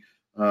costly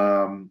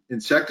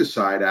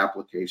insecticide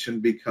application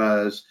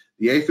because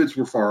the aphids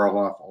were far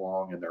enough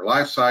along in their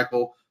life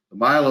cycle, the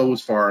milo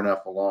was far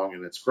enough along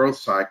in its growth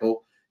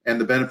cycle, and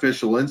the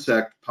beneficial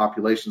insect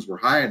populations were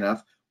high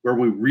enough where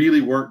we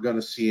really weren't going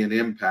to see an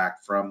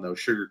impact from those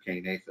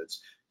sugarcane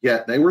aphids.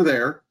 Yet they were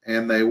there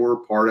and they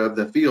were part of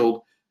the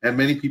field, and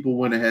many people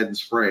went ahead and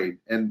sprayed,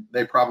 and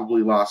they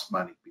probably lost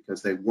money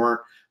because they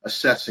weren't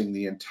assessing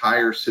the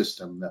entire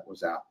system that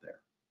was out there.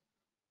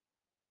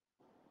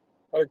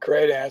 What a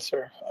great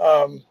answer.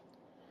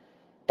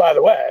 By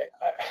the way,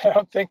 I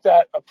don't think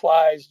that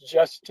applies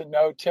just to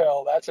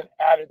no-till. That's an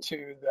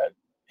attitude that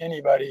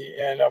anybody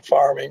in a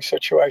farming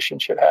situation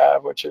should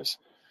have, which is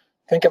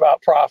think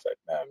about profit.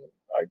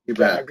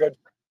 Again, a good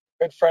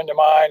friend of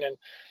mine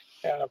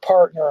and a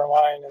partner of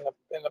mine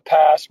in the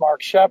past,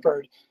 Mark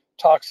Shepard,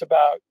 talks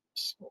about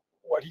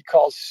what he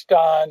calls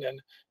stun,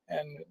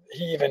 and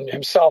he even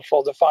himself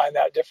will define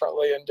that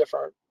differently in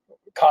different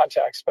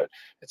contexts. But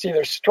it's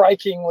either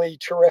strikingly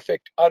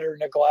terrific utter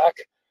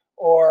neglect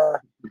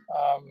or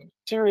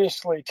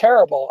seriously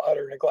terrible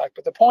utter neglect.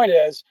 But the point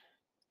is,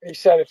 he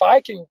said, if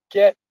I can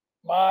get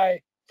my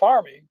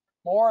farming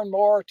more and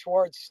more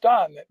towards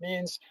stun, that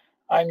means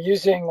I'm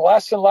using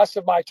less and less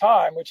of my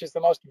time, which is the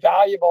most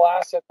valuable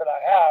asset that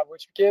I have,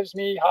 which gives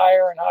me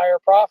higher and higher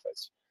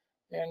profits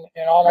in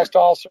almost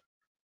all.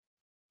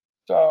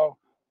 So,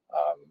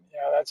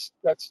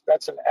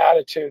 that's an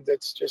attitude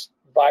that's just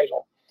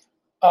vital.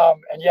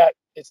 And yet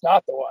it's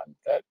not the one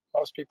that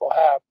most people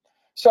have.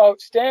 So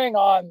staying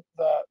on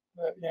the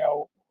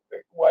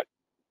what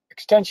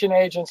extension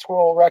agents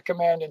will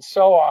recommend and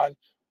so on,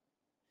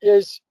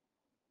 is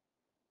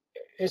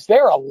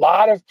there a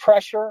lot of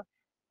pressure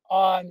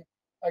on,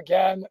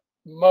 again,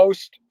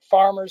 most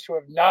farmers who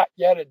have not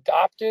yet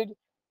adopted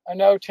a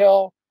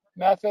no-till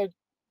method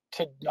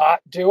to not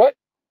do it?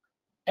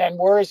 And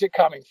where is it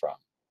coming from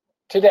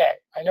today?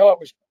 I know it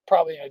was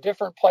probably in a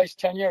different place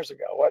 10 years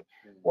ago.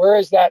 Where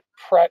is that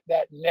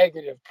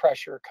negative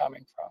pressure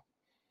coming from?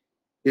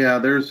 Yeah,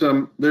 there's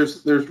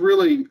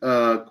really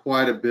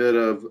quite a bit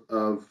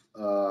of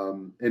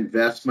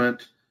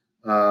investment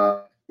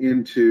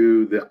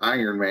into the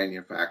iron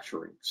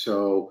manufacturing.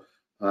 So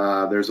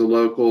there's a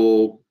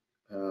local,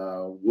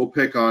 we'll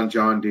pick on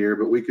John Deere,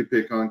 but we could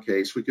pick on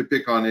Case. We could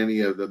pick on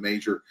any of the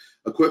major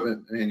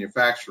equipment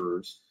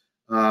manufacturers,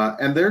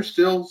 and they're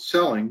still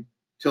selling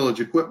tillage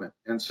equipment.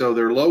 And so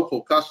their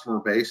local customer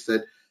base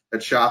that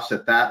shops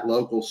at that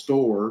local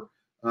store,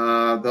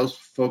 those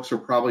folks are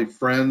probably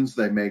friends.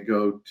 They may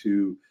go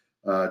to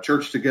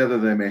church together.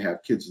 They may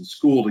have kids in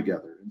school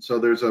together. And so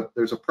there's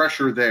a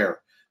pressure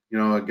there.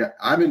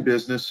 I'm in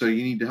business, so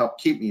you need to help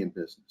keep me in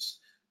business.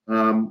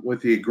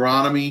 With the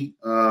agronomy,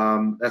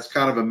 that's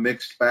kind of a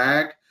mixed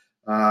bag,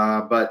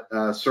 but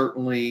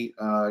certainly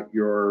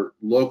your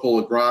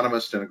local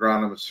agronomist and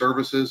agronomist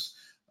services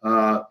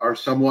are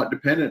somewhat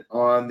dependent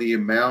on the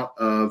amount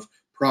of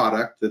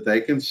product that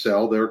they can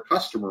sell their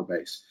customer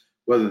base,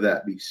 whether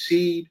that be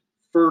seed,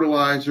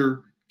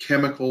 fertilizer,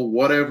 chemical,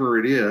 whatever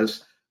it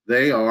is.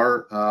 They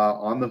are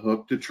on the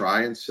hook to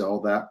try and sell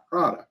that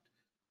product.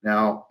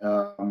 Now,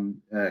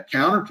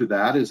 counter to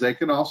that is they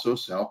can also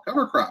sell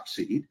cover crop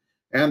seed,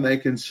 and they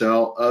can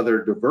sell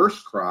other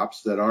diverse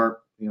crops that aren't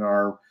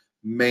our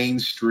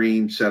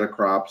mainstream set of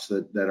crops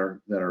that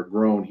are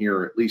grown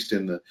here, at least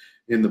in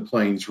the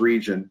Plains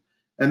region.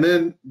 And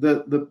then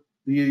the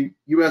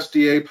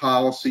USDA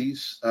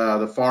policies,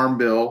 the Farm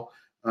Bill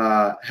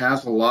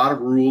has a lot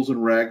of rules and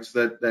regs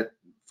that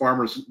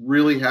farmers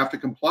really have to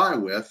comply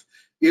with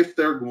if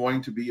they're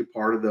going to be a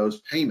part of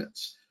those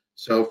payments.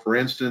 So, for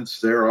instance,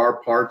 there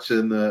are parts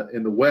in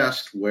the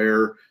West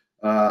where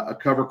a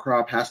cover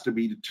crop has to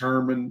be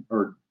determined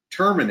or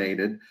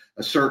terminated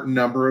a certain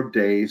number of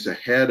days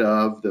ahead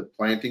of the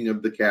planting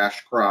of the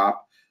cash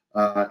crop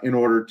in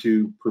order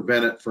to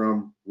prevent it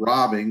from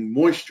robbing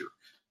moisture.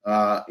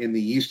 In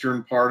the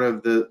eastern part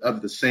of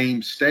the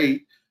same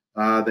state,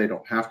 they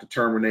don't have to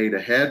terminate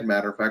ahead.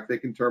 Matter of fact, they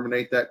can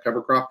terminate that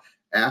cover crop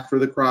after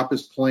the crop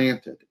is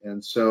planted.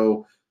 And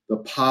so the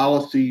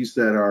policies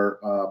that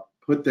are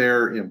put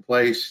there in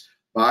place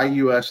by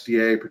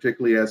USDA,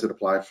 particularly as it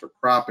applies for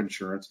crop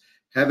insurance,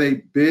 have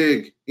a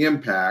big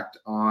impact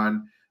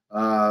on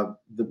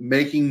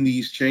making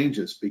these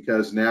changes,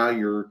 because now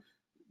you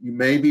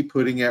may be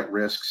putting at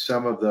risk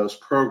some of those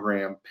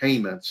program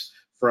payments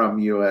from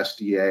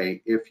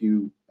USDA if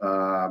you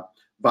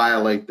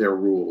violate their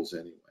rules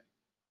anyway.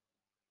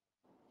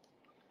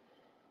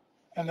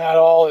 And that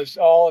all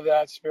of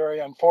that's very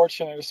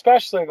unfortunate,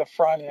 especially the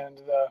front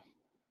end,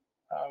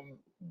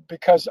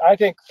 because I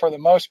think for the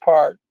most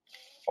part,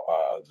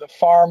 the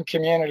farm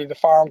community, the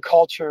farm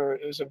culture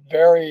is a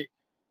very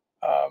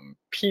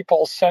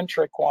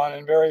people-centric one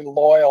and very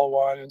loyal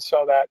one, and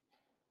so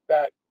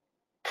that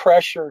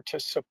pressure to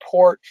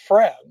support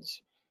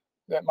friends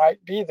that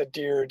might be the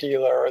deer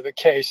dealer or the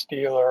case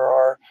dealer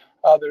or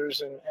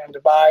others, and to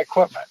buy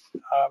equipment.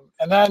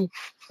 And then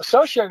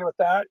associated with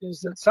that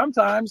is that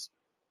sometimes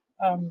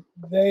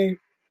the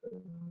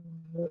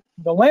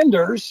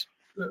lenders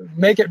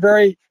make it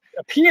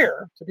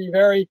appear to be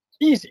very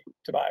easy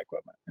to buy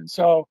equipment. And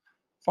so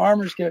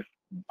farmers get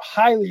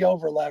highly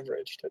over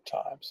leveraged at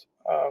times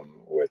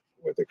with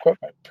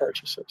equipment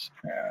purchases.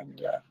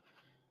 And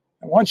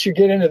once you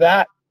get into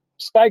that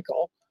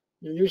cycle,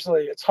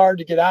 it's hard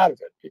to get out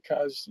of it,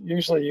 because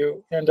usually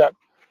you end up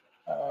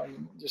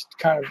just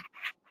kind of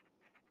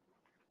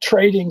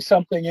trading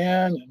something in,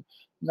 and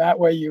that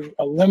way you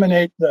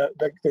eliminate the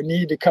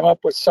need to come up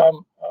with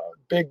some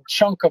big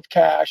chunk of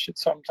cash at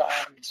some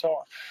time, and so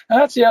on. And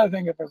that's the other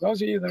thing, that for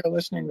those of you that are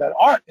listening that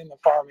aren't in the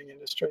farming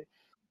industry,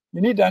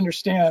 you need to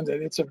understand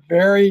that it's a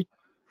very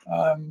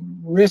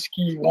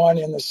risky one,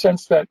 in the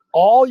sense that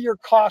all your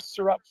costs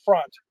are up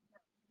front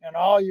and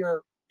all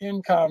your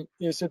income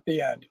is at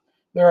the end.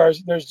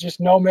 There's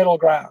just no middle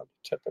ground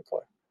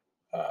typically.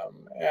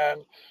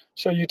 And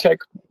so you take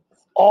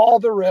all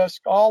the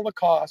risk, all the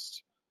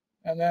costs,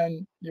 and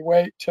then you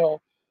wait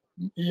till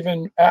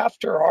even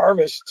after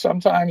harvest,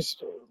 sometimes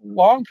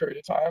long period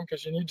of time,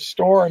 because you need to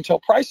store until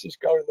prices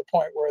go to the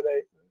point where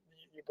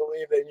you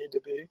believe they need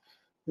to be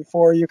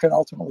before you can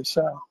ultimately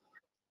sell.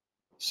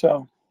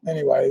 So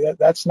anyway,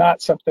 that's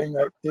not something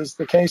that is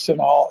the case in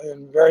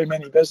very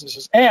many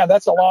businesses, and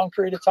that's a long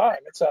period of time.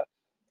 It's a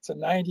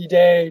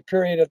 90-day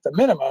period at the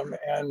minimum,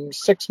 and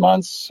 6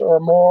 months or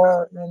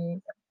more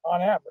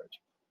on average.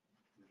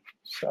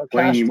 So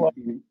cash flow.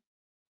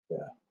 Yeah.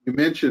 You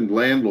mentioned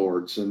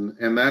landlords,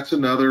 and that's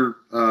another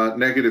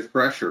negative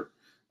pressure,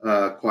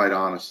 quite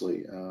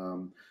honestly.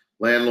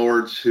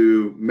 Landlords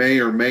who may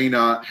or may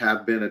not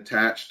have been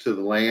attached to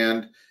the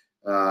land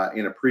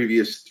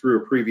through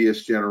a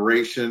previous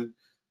generation,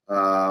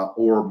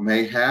 or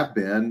may have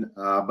been,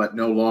 but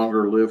no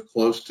longer live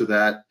close to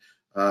that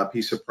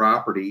piece of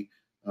property.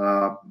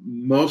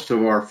 Most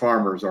of our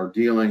farmers are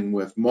dealing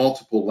with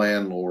multiple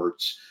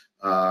landlords,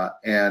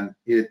 and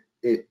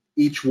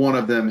each one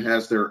of them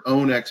has their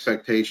own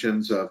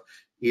expectations of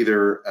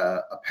either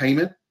a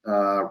payment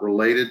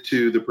related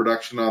to the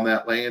production on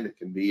that land. It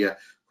can be a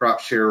crop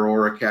share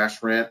or a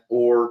cash rent,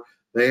 or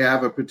they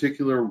have a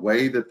particular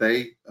way that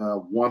they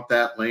want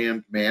that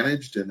land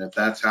managed. And if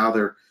that's how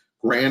their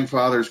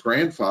grandfather's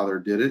grandfather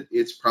did it,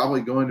 it's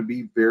probably going to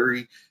be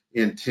very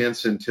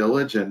intense in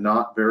tillage and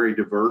not very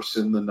diverse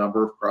in the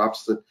number of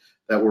crops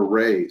that were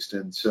raised.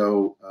 And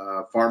so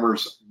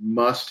farmers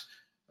must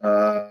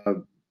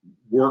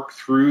work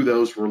through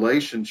those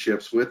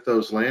relationships with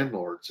those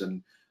landlords.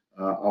 And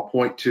I'll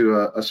point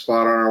to a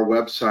spot on our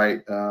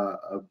website,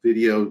 a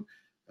video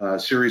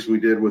series we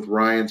did with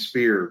Ryan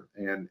Spear,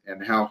 and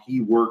how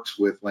he works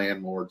with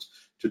landlords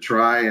to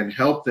try and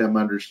help them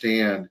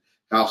understand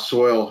how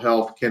soil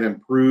health can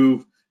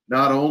improve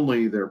not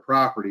only their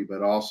property,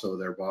 but also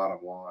their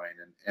bottom line.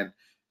 And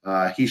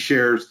he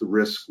shares the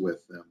risk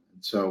with them.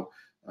 And so,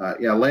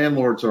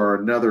 landlords are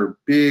another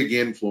big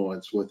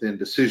influence within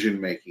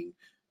decision making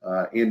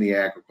in the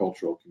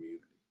agricultural community.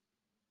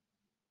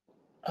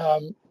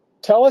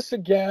 Tell us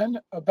again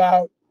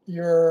about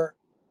your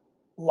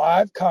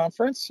live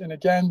conference. And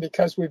again,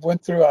 because we've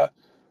went through a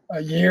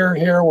year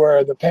here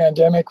where the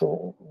pandemic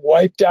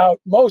wiped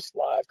out most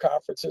live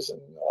conferences in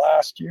the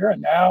last year,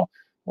 and now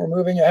we're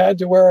moving ahead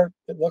to where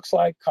it looks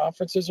like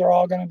conferences are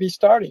all going to be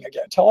starting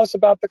again. Tell us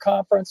about the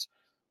conference,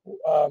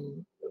 a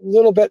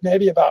little bit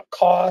maybe about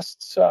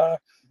costs,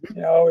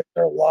 if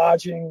they're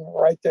lodging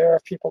right there,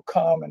 if people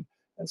come and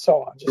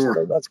so on. Just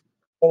Sure. Let's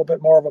a little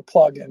bit more of a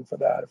plug-in for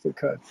that if we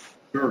could.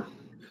 Sure.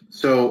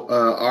 So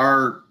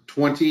our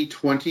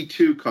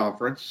 2022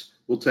 conference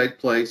will take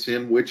place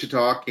in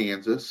Wichita,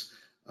 Kansas.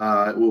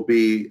 It will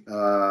be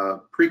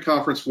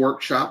pre-conference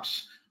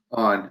workshops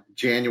on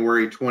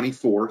January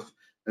 24th.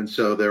 And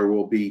so there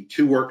will be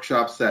 2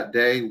 workshops that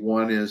day.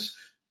 One is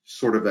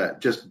sort of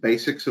just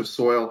basics of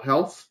soil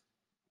health,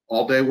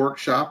 all-day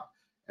workshop.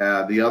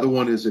 The other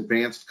one is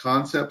advanced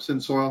concepts in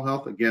soil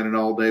health, again, an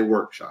all-day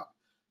workshop.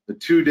 The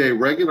 2-day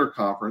regular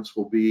conference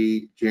will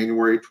be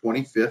January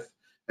 25th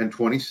and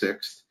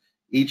 26th.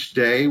 Each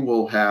day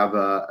we'll have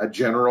a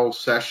general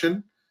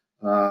session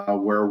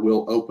where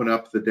we'll open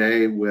up the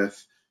day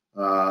with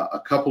a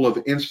couple of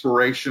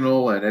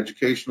inspirational and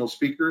educational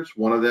speakers.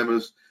 One of them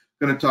is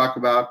going to talk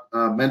about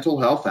mental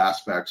health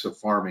aspects of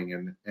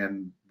farming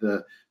and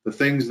the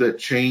things that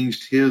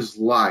changed his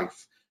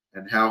life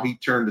and how he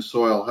turned to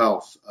soil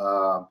health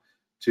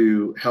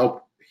to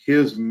help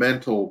his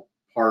mental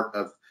part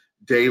of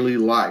daily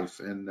life.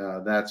 And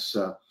that's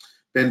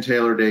Ben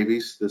Taylor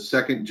Davies. The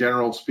second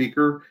general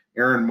speaker,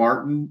 Erin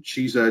Martin,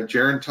 she's a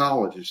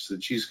gerontologist,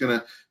 and she's going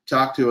to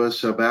talk to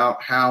us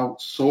about how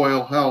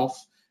soil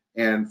health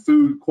and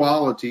food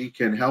quality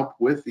can help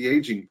with the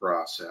aging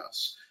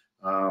process.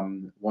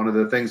 One of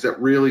the things that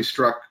really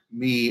struck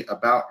me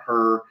about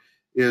her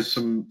is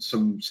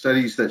some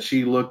studies that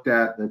she looked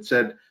at that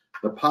said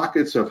the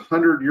pockets of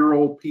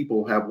 100-year-old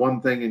people have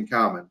one thing in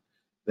common.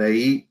 They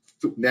eat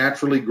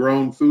naturally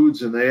grown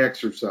foods and they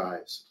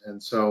exercise.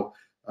 And so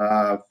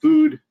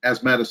food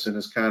as medicine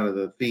is kind of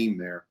the theme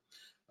there.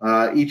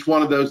 Each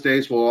one of those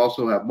days will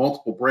also have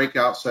multiple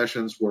breakout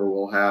sessions where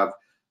we'll have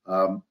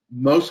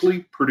mostly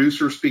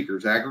producer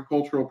speakers.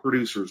 Agricultural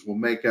producers will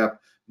make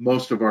up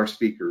most of our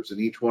speakers, and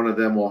each one of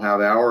them will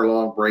have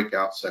hour-long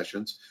breakout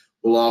sessions.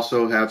 We'll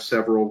also have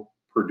several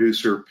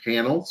producer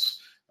panels.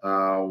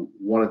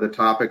 One of the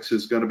topics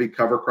is going to be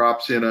cover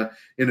crops in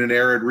an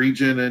arid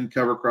region and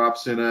cover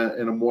crops in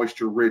a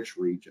moisture-rich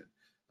region.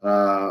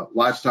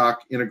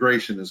 Livestock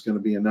integration is going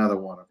to be another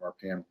one of our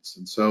panels,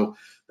 and so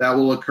that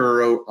will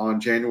occur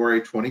on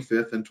January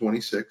 25th and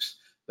 26th.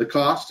 The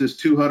cost is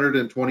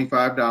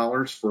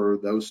 $225 for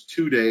those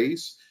 2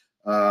 days,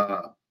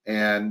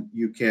 and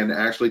you can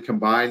actually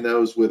combine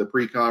those with a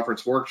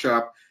pre-conference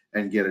workshop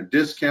and get a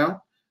discount.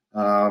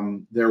 We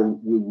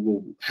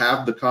will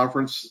have the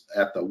conference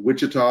at the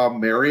Wichita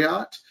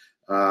Marriott.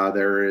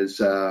 There is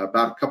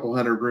about a couple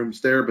hundred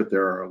rooms there, but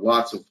there are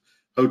lots of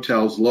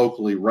hotels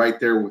locally right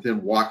there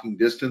within walking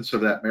distance of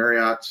that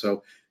Marriott.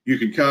 So you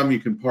can come, you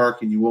can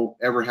park, and you won't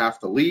ever have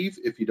to leave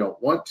if you don't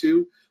want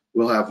to.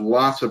 We'll have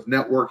lots of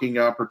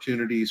networking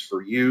opportunities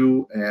for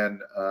you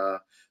and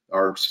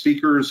our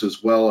speakers,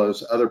 as well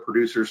as other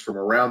producers from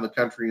around the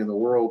country and the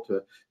world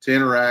to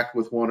interact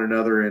with one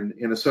another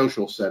in a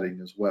social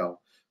setting as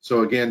well.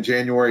 So again,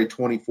 January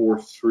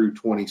 24th through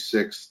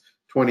 26th,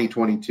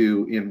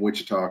 2022 in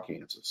Wichita,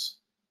 Kansas.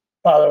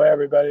 By the way,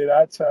 everybody,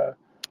 that's a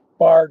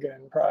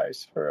bargain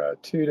price for a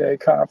 2-day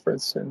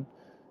conference, and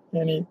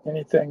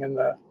anything in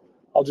the,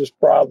 I'll just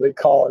broadly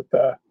call it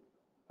the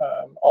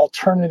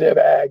alternative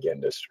ag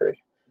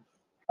industry.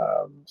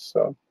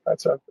 So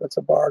that's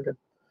a bargain.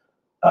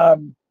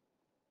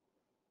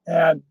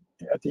 And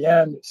at the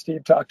end,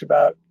 Steve talked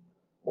about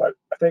what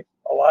I think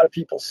a lot of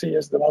people see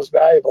as the most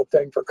valuable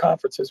thing for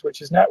conferences,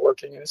 which is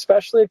networking. And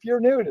especially if you're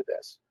new to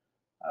this,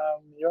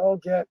 you'll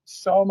get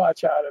so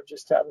much out of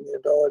just having the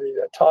ability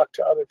to talk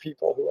to other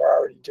people who are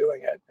already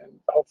doing it, and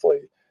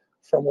hopefully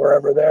from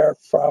wherever they're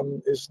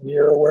from is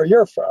near where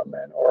you're from,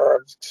 and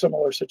or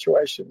similar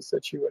situations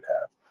that you would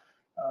have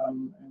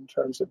in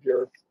terms of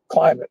your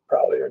climate,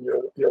 probably, and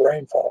your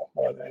rainfall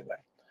more than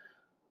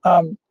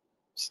anything.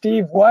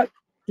 Steve, what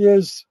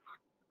you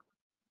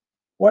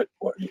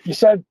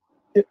said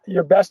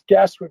your best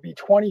guess would be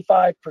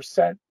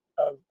 25%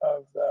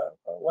 of the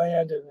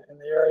land in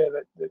the area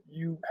that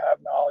you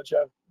have knowledge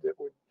of that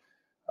would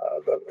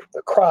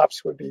the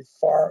crops would be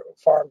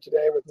farmed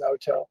today with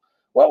no-till.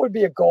 What would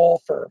be a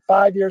goal for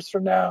 5 years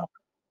from now,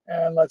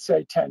 and let's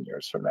say 10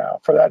 years from now,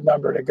 for that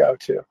number to go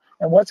to?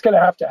 And what's going to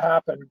have to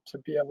happen to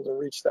be able to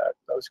reach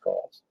those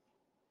goals?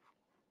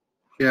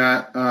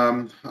 Yeah,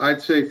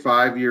 I'd say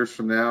 5 years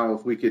from now,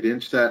 if we could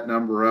inch that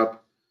number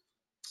up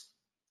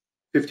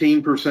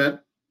 15%,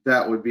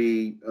 that would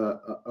be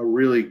a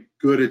really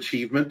good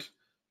achievement.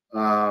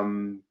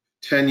 10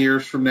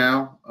 years from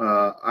now,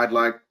 I'd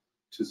like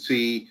to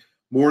see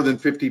more than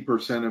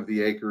 50% of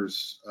the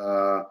acres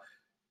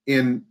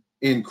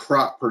in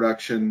crop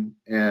production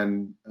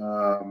and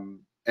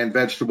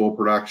vegetable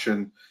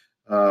production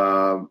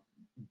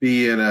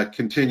be in a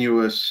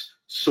continuous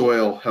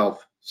soil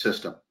health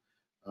system.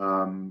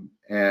 The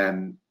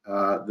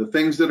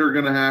things that are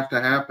going to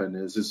happen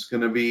is it's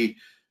going to be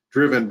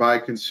driven by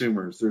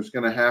consumers. There's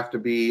going to have to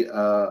be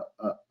a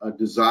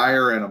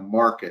desire and a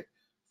market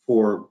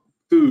for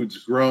foods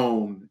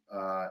grown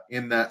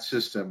in that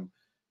system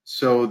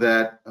so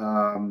that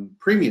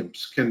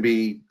premiums can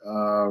be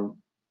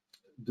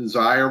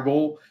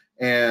desirable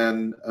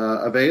and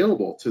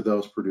available to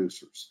those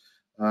producers.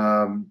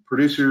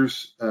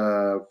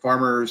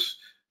 Farmers,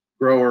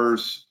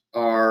 growers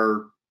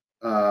are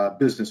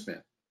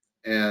businessmen,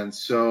 and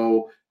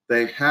so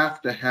they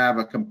have to have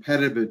a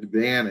competitive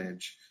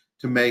advantage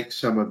to make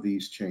some of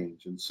these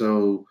changes. And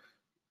so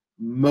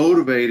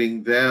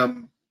motivating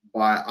them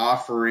by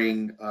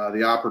offering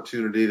the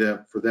opportunity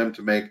for them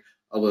to make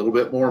a little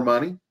bit more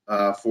money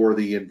for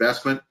the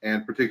investment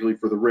and particularly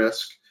for the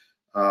risk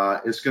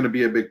is going to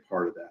be a big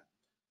part of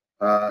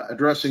that.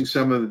 Addressing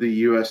some of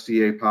the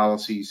USDA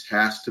policies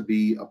has to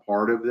be a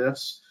part of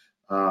this.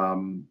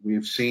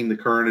 We've seen the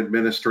current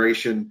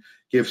administration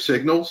give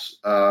signals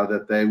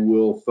that they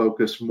will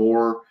focus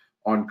more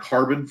on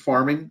carbon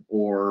farming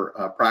or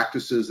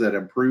practices that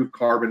improve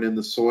carbon in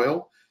the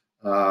soil.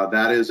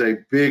 That is a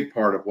big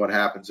part of what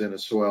happens in a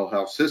soil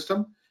health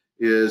system,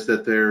 is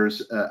that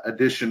there's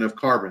addition of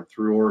carbon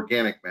through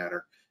organic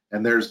matter,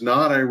 and there's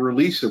not a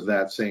release of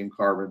that same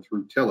carbon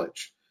through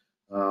tillage.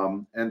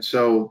 And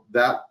so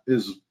that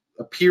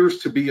appears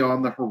to be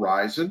on the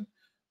horizon,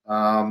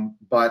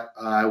 but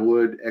I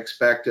would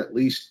expect, at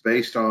least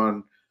based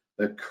on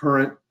the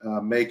current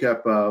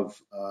makeup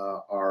of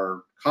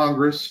our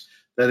Congress,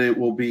 that it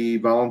will be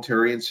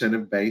voluntary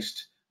incentive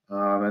based,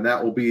 and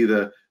that will be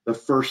the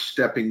first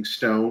stepping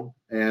stone.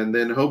 And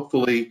then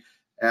hopefully,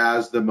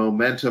 as the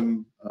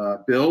momentum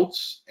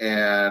builds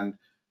and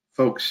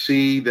folks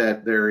see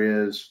that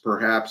there is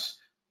perhaps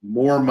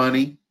more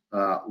money,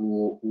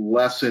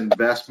 less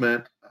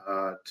investment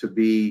to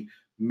be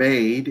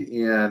made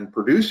in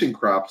producing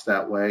crops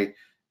that way,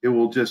 it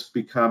will just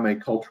become a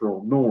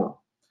cultural norm.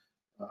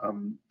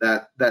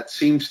 That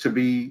seems to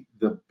be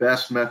the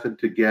best method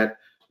to get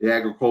the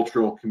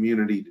agricultural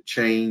community to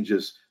change,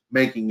 is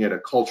making it a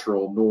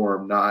cultural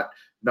norm,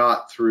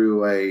 not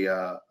through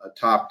a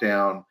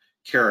top-down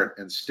carrot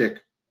and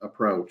stick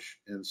approach.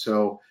 And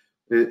so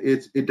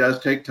it does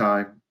take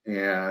time,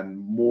 and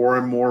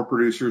more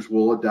producers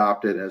will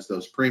adopt it as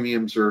those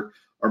premiums are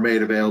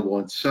made available,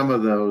 and some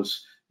of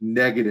those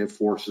negative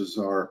forces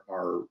are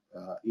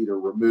either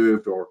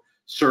removed or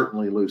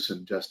certainly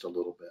loosened just a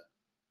little bit.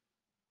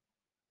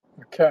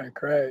 Okay,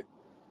 great.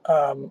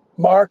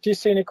 Mark, do you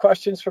see any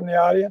questions from the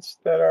audience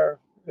that are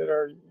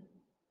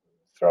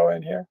throw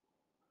in here?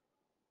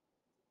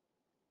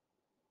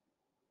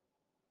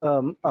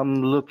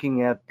 I'm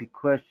looking at the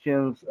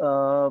questions.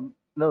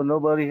 No,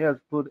 nobody has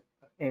put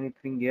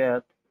anything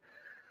yet,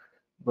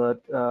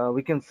 but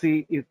we can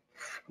see if,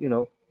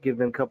 give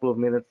them a couple of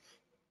minutes.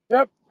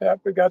 Yep,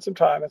 we've got some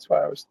time. That's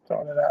why I was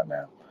throwing it out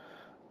now.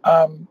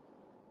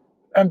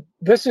 And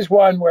this is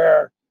one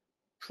where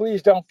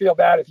please don't feel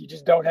bad if you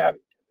just don't have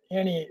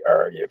any,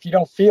 or if you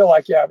don't feel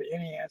like you have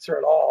any answer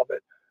at all. But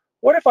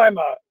what if I'm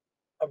a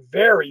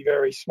very,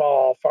 very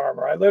small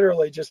farmer? I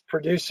literally just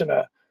produce in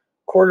a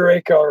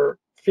quarter-acre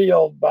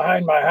field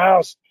behind my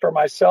house for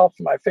myself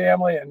and my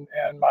family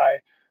and my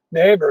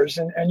neighbors.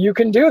 And you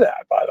can do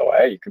that, by the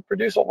way. You can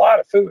produce a lot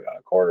of food on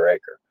a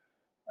quarter-acre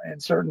in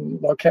certain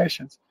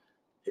locations.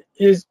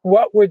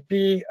 What would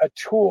be a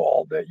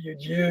tool that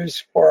you'd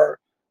use for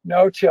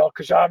no-till?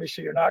 Because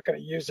obviously you're not going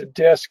to use a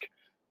disc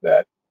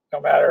that,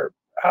 no matter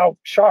how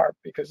sharp,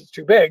 because it's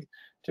too big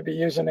to be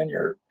using in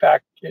your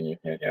back, in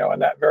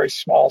that very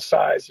small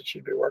size that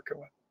you'd be working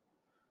with.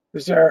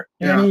 Is there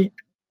any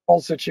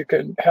tools that you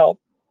can help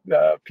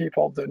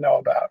people to know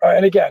about?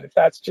 And again, if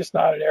that's just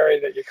not an area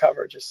that you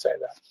cover, just say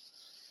that.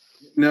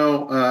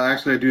 No,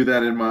 actually I do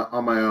that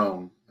on my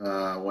own,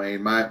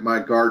 Wayne. My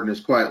garden is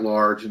quite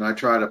large, and I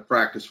try to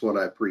practice what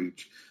I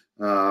preach.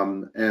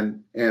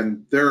 And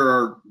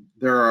there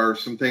are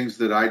some things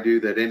that I do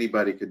that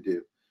anybody could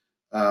do.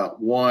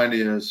 One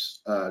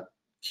is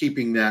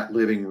keeping that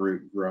living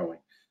root growing.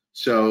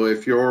 So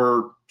if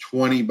you're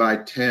 20 by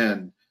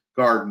 10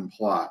 garden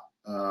plot,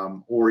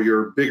 or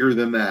you're bigger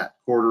than that,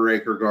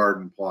 quarter-acre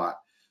garden plot,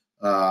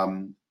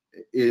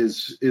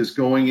 is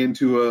going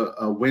into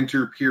a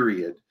winter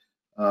period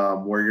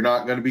where you're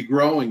not going to be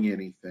growing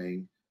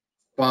anything,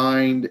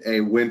 find a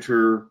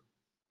winter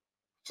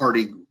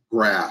hardy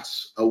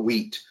grass, a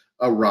wheat,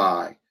 a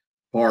rye,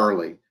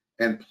 barley,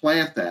 and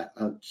plant that.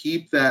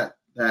 Keep that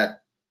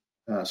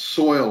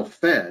soil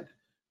fed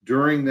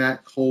during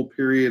that cold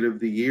period of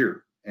the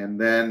year, and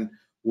then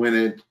when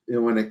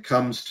it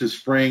comes to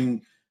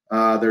spring,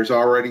 there's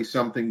already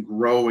something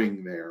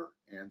growing there,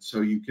 and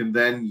so you can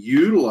then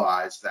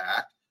utilize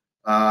that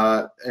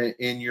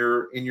in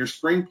your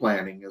spring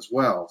planting as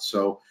well.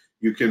 So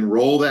you can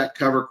roll that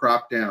cover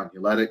crop down.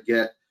 You let it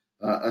get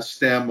a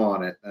stem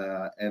on it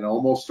and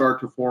almost start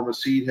to form a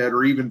seed head,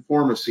 or even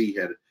form a seed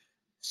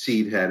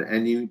head,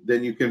 and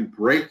then you can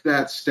break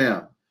that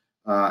stem,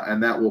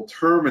 and that will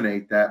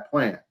terminate that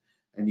plant.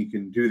 And you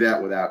can do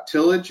that without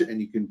tillage,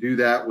 and you can do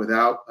that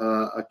without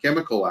a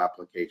chemical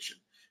application.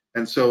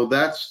 And so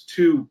that's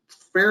two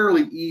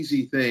fairly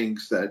easy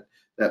things that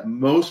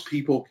most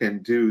people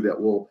can do that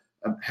will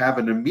have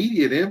an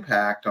immediate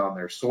impact on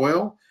their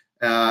soil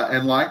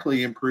and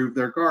likely improve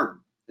their garden.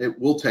 It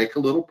will take a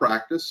little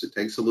practice. It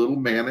takes a little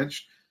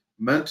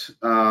management.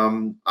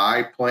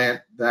 I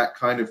plant that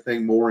kind of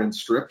thing more in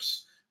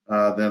strips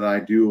than I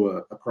do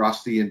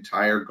across the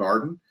entire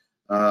garden.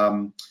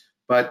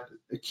 But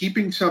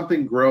keeping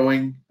something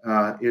growing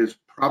is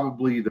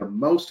probably the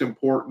most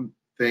important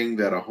thing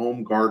that a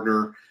home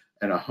gardener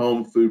and a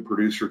home food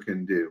producer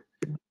can do.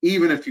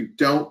 Even if you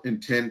don't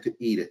intend to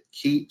eat it,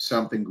 keep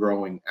something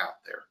growing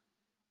out there.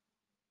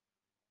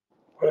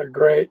 What a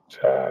great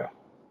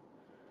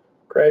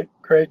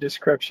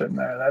description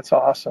there. That's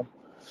awesome.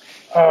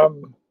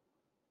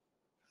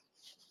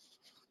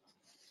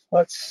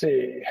 Let's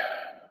see.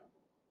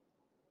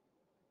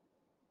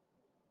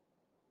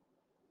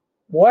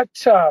 What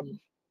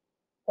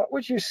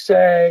would you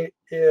say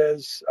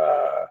is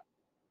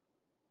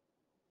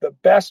the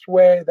best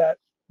way that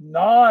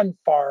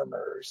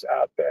non-farmers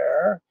out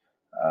there,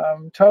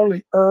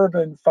 totally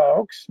urban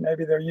folks,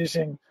 maybe they're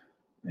using,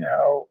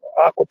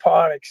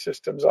 aquaponic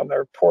systems on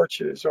their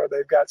porches, or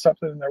they've got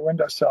something in their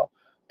windowsill,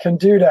 can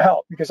do to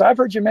help? Because I've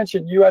heard you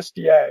mention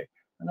USDA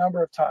a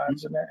number of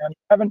times, and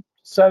haven't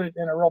said it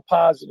in a real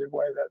positive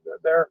way,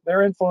 that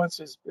their influence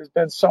has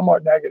been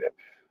somewhat negative.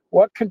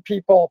 What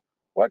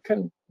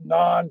can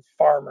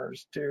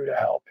non-farmers do to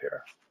help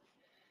here?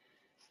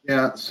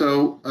 Yeah,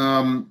 so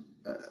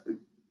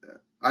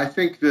I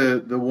think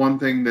the one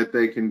thing that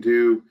they can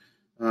do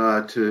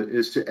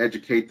is to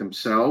educate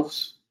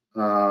themselves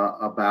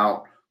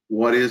about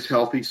what is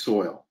healthy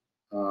soil.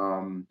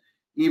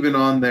 Even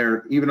on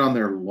their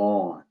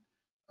lawn,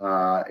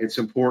 it's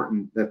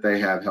important that they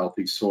have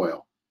healthy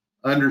soil.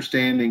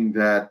 Understanding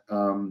that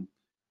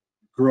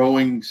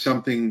growing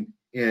something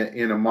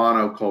in a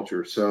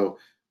monoculture, so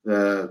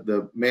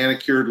the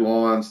manicured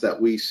lawns that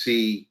we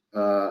see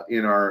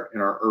in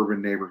our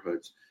urban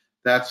neighborhoods,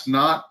 that's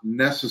not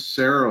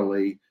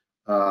necessarily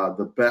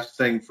the best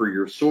thing for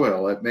your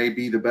soil. It may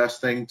be the best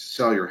thing to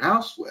sell your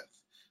house with,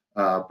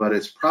 but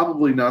it's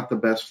probably not the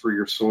best for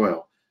your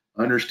soil.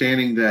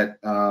 Understanding that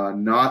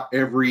not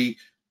every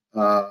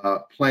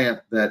plant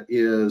that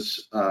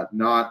is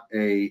not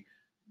a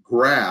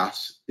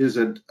grass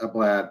isn't a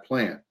bad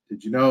plant.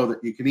 Did you know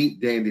that you can eat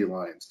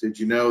dandelions? Did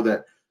you know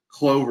that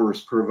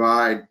clovers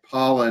provide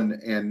pollen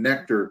and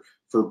nectar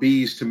for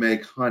bees to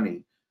make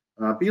honey?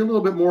 Be a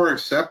little bit more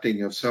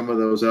accepting of some of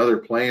those other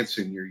plants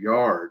in your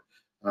yard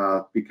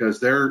because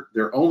they're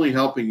only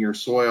helping your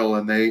soil,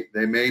 and they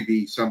may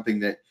be something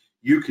that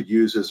you could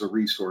use as a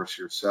resource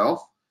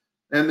yourself.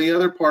 And the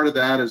other part of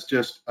that is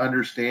just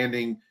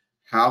understanding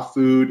how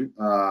food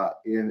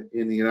in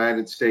the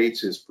United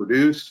States is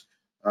produced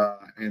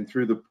and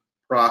through the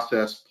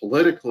process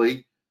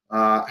politically,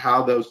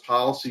 how those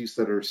policies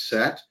that are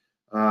set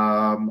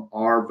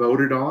are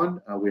voted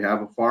on. We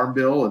have a farm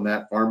bill, and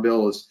that farm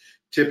bill is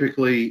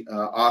typically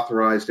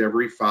authorized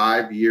every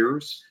 5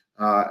 years,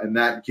 and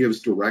that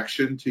gives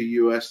direction to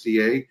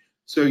USDA.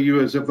 So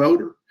you as a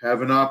voter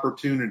have an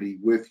opportunity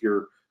with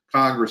your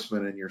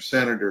congressmen and your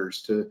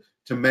senators to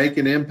make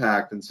an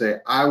impact and say,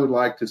 I would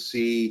like to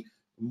see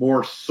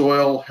more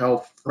soil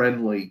health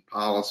friendly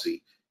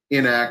policy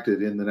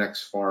enacted in the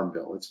next farm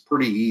bill. It's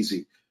pretty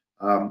easy.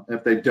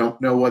 If they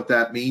don't know what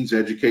that means,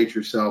 educate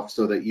yourself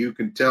so that you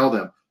can tell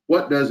them,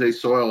 what does a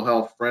soil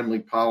health friendly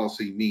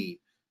policy mean?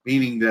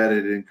 Meaning that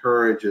it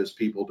encourages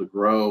people to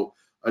grow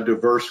a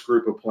diverse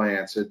group of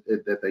plants,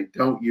 that they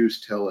don't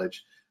use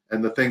tillage,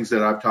 and the things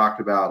that I've talked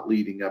about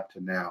leading up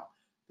to now.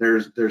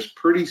 There's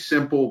pretty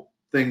simple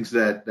things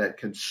that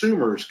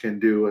consumers can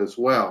do as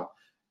well.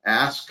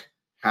 Ask,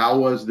 how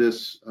was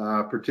this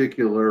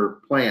particular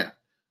plant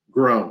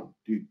grown?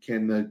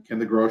 Can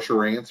the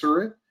grocer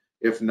answer it?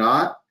 If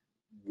not,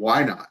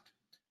 why not?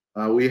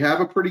 We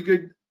have a pretty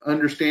good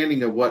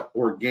understanding of what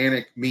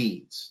organic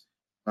means.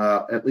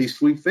 At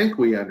least we think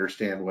we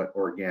understand what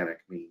organic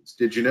means.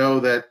 Did you know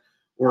that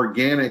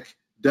organic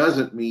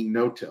doesn't mean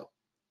no-till?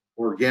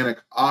 Organic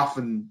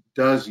often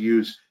does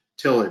use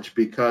tillage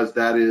because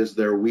that is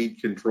their weed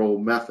control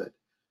method.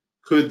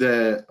 Could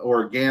the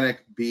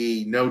organic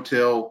be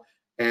no-till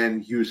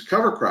and use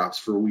cover crops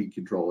for weed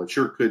control? It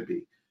sure could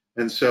be.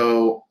 And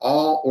so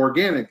all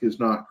organic is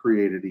not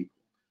created equal.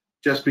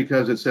 Just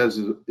because it says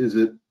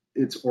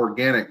it's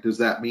organic, does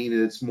that mean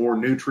it's more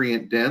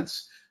nutrient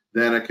dense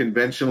than a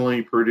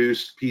conventionally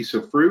produced piece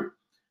of fruit?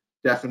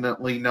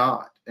 Definitely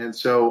not. And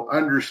so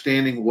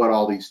understanding what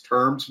all these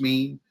terms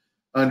mean,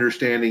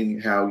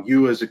 understanding how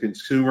you as a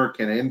consumer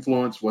can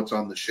influence what's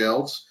on the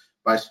shelves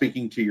by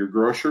speaking to your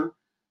grocer,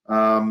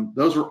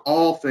 those are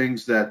all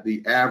things that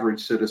the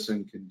average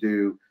citizen can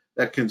do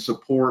that can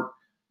support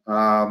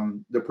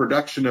the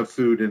production of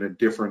food in a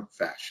different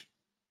fashion.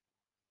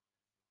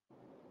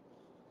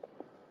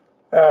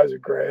 That was a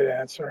great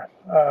answer.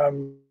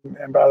 And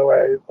by the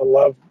way, I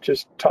love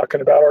just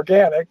talking about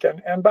organic.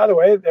 And by the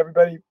way,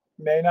 everybody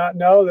may not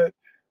know that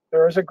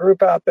there is a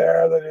group out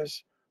there that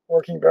is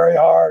working very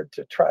hard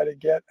to try to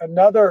get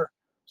another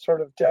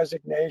sort of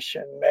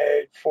designation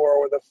made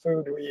for the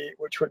food we eat,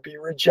 which would be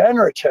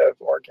regenerative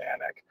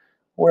organic,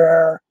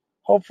 where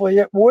hopefully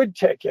it would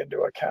take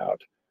into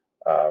account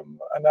a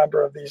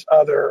number of these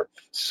other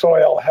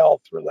soil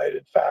health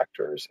related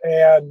factors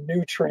and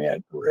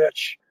nutrient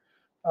rich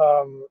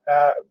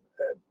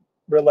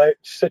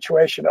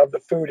situation of the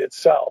food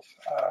itself.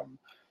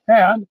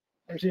 And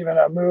there's even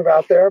a move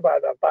out there by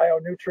the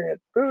Bionutrient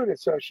Food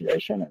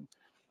Association, and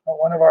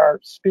one of our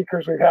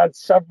speakers we've had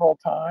several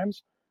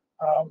times,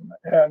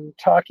 and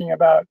talking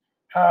about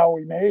how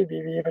we maybe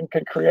even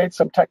can create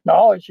some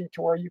technology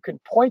to where you can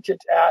point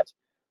it at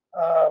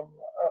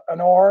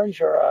an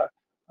orange or a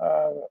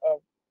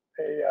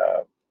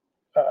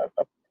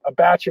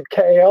batch of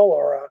kale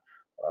or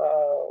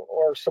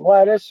some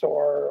lettuce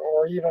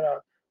or even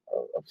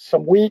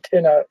some wheat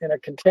in a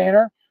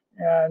container,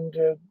 and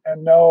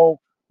know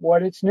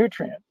what its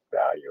nutrient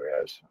value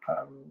is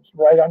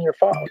right on your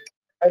phone.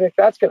 I think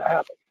that's going to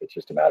happen. It's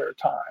just a matter of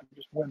time,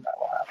 just when that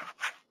will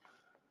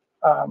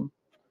happen.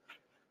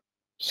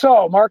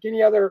 So, Mark,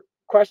 any other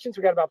questions?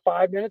 We got about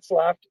 5 minutes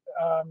left.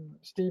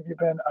 Steve, you've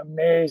been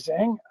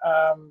amazing,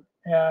 and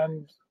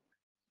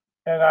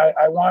I'm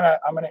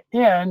going to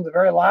end the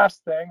very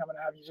last thing. I'm going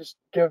to have you just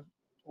give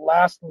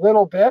last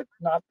little bit,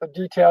 not the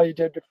detail you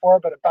did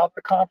before, but about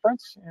the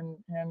conference in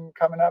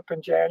coming up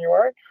in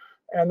January,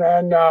 and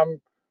then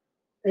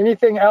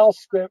anything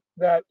else that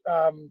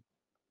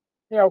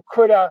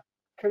could a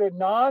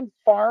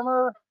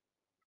non-farmer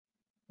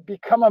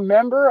become a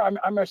member?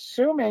 I'm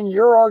assuming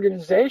your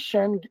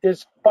organization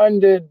is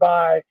funded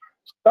by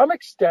some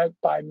extent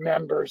by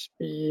members'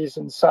 fees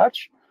and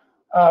such.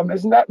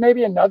 Isn't that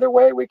maybe another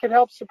way we could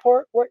help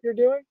support what you're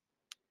doing?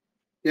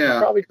 Yeah.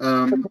 Probably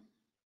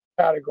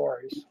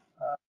categories.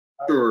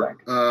 Sure.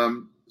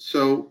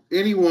 So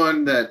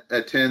anyone that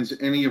attends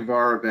any of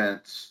our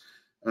events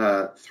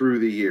through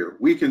the year,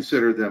 we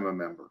consider them a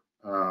member.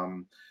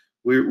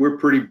 We're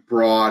pretty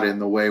broad in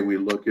the way we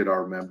look at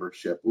our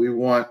membership. We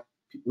want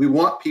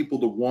people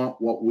to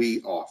want what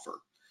we offer.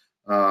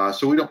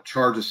 So we don't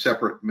charge a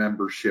separate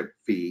membership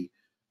fee.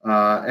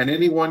 And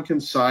anyone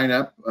can sign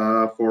up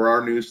for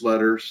our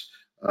newsletters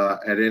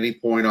at any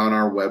point on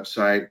our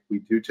website. We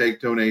do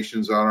take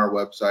donations on our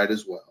website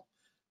as well.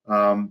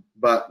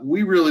 But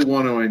we really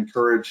want to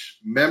encourage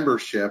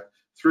membership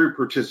through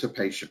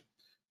participation.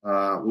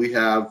 We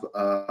have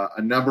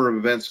a number of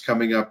events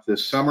coming up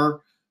this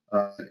summer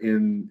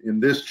in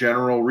this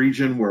general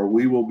region where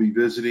we will be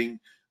visiting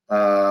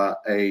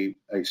a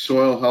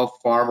soil health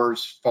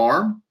farmer's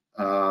farm.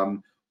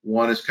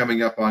 One is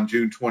coming up on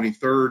June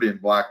 23rd in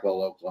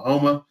Blackwell,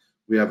 Oklahoma.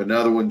 We have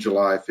another one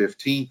July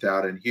 15th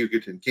out in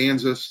Hugoton,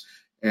 Kansas.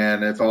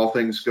 And if all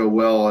things go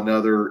well,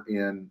 another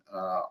in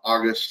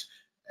August,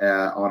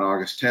 on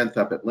August 10th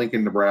up at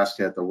Lincoln,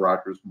 Nebraska at the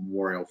Rogers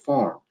Memorial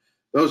Farm.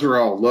 Those are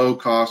all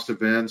low-cost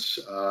events,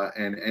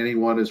 and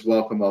anyone is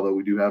welcome, although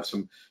we do have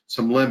some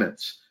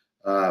limits,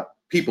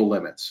 people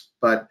limits.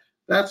 But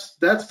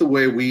that's the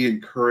way we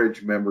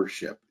encourage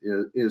membership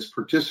is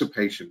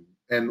participation.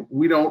 And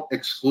we don't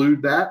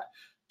exclude that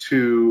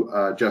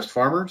to just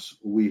farmers.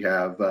 We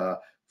have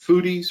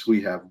foodies,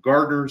 we have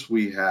gardeners,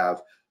 we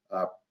have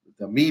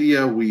the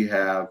media, we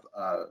have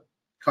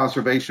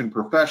conservation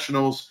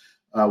professionals,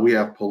 we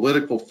have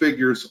political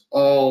figures,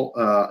 all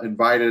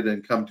invited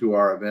and come to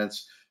our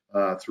events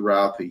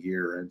throughout the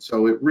year. And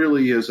so it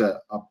really is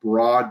a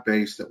broad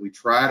base that we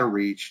try to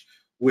reach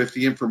with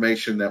the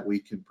information that we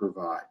can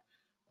provide.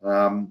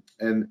 And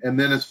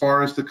then as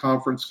far as the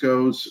conference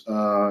goes,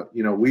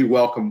 we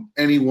welcome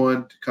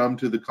anyone to come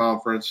to the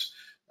conference.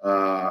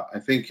 I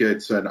think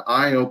it's an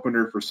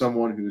eye-opener for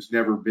someone who's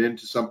never been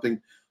to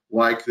something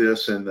like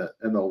this, and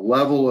the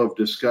level of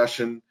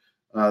discussion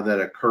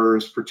that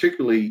occurs,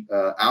 particularly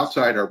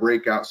outside our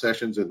breakout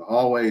sessions in the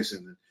hallways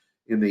and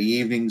in the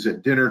evenings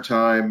at dinner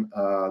time,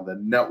 the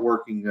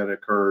networking that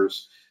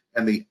occurs,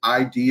 and the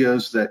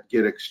ideas that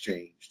get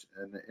exchanged.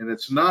 And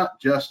it's not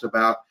just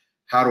about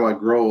how do I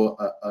grow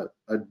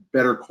a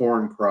better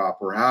corn crop,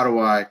 or how do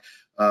I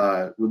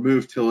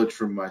remove tillage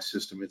from my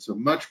system. It's a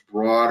much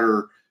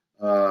broader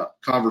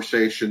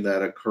conversation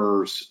that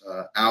occurs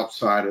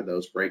outside of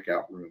those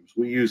breakout rooms.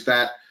 We use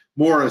that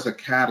more as a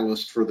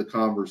catalyst for the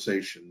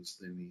conversations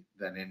than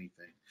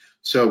anything.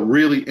 So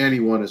really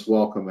anyone is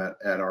welcome at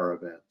our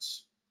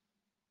events.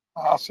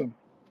 Awesome.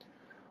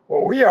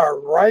 Well, we are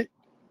right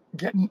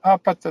getting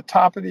up at the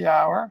top of the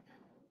hour.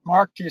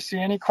 Mark, do you see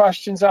any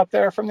questions out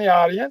there from the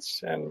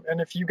audience? And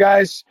if you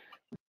guys,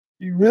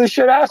 you really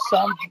should ask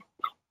some.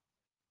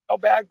 No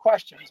bad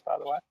questions, by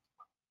the way.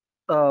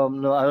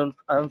 No, I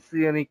don't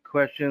see any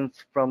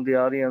questions from the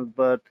audience,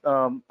 but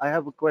I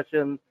have a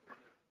question.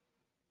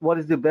 What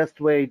is the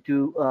best way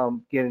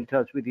to get in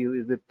touch with you?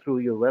 Is it through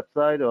your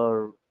website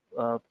or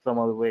some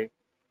other way?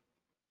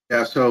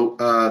 Yeah, so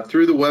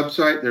through the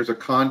website, there's a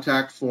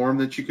contact form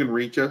that you can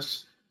reach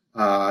us.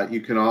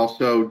 You can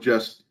also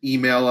just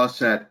email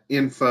us at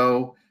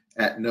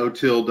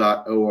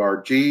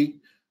info@notill.org.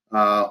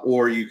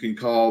 or you can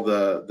call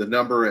the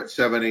number at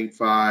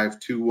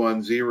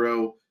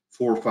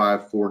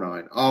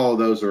 785-210-4549. All of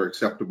those are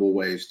acceptable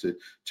ways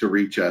to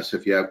reach us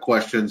if you have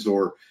questions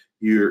or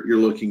you're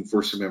looking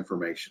for some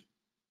information.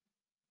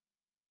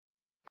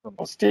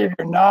 Well, Steve,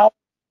 your knowledge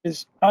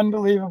is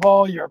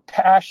unbelievable. Your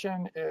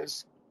passion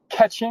is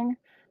catching,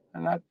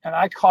 and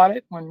I caught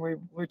it when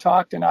we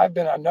talked. And I've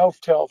been a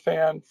no-till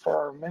fan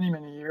for many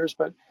years,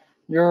 but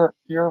your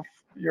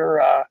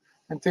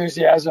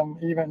enthusiasm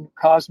even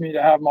caused me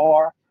to have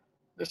more.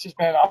 This has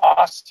been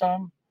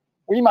awesome.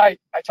 I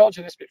told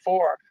you this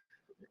before,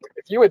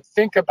 if you would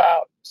think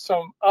about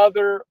some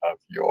other of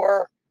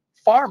your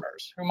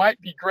farmers who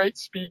might be great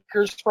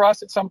speakers for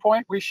us at some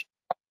point, we should.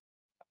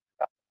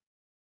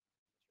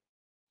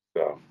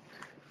 So,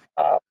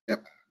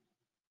 Yep.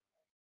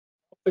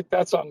 I think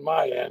that's on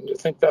my end. I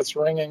think that's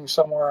ringing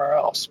somewhere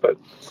else, but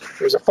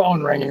there's a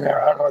phone ringing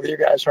there. I don't know whether you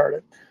guys heard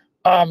it.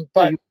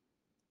 But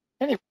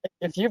anyway,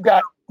 if you've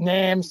got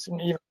names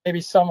and even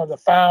maybe some of the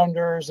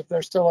founders, if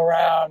they're still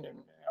around, and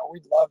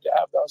we'd love to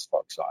have those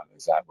folks on,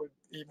 because that would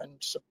even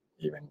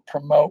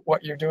promote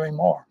what you're doing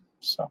more.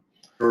 So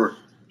Sure.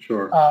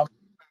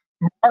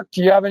 Mark,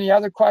 do you have any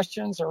other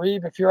questions? Or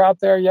Eve, if you're out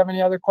there, you have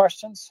any other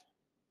questions?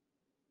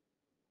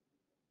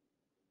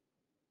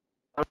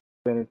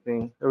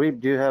 Anything? Arif,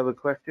 do you have a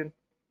question?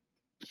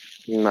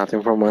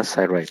 Nothing from my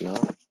side right now.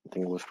 I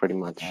think it was pretty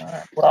much. All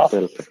right. Well,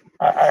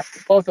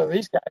 both of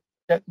these guys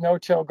get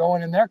no-till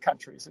going in their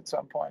countries at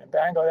some point, in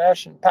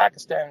Bangladesh and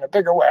Pakistan in a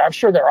bigger way. I'm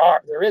sure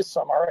there is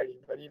some already,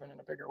 but even in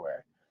a bigger way.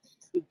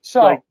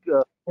 So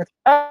with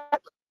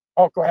that,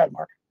 go ahead,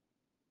 Mark.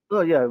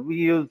 Oh yeah, we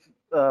use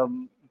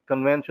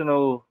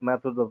conventional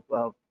methods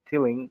of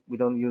tilling. We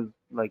don't use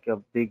like a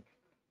big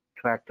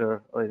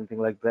tractor or anything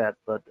like that,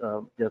 but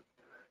just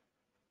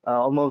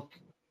almost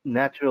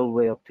natural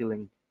way of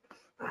tilling.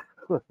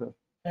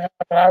 Yeah,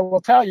 but I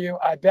will tell you,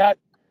 I bet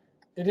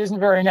it isn't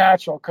very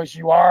natural, because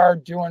you are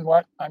doing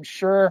what I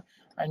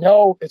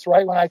know it's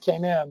right when I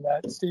came in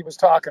that Steve was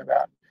talking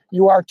about.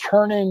 You are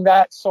turning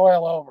that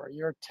soil over.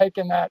 You're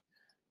taking that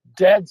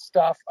dead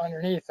stuff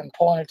underneath and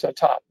pulling it to the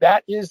top.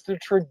 That is the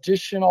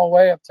traditional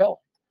way of tilling.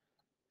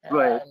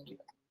 Right.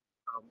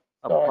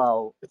 A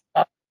plow.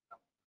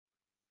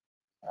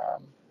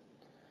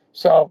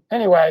 So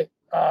anyway,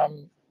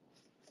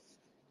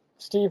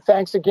 Steve,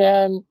 thanks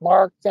again.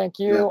 Mark, thank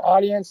you. Yeah.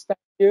 Audience, thank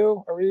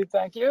you. Arif,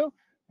 thank you.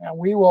 And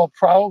we will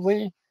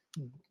probably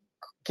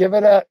give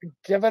it a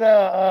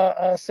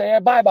say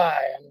a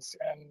bye-bye. And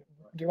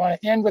do you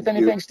want to end with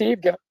anything, Steve?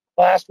 Give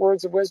last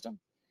words of wisdom.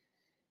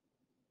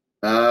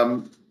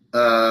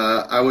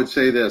 I would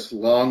say this: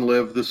 long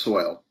live the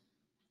soil.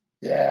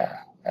 Yeah,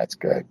 that's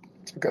good.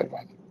 It's a good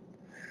one.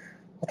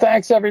 Well,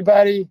 thanks,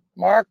 everybody.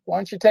 Mark, why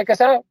don't you take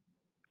us out?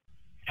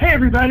 Hey,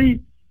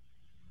 everybody.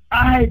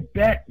 I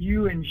bet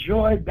you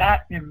enjoyed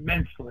that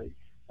immensely.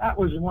 That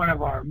was one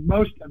of our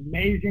most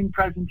amazing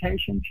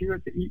presentations here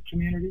at the EAT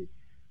community.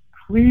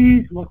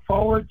 Please look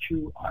forward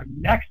to our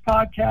next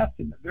podcast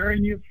in the very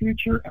near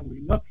future, and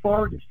we look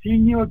forward to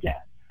seeing you again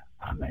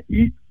on the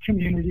EAT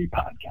Community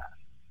Podcast.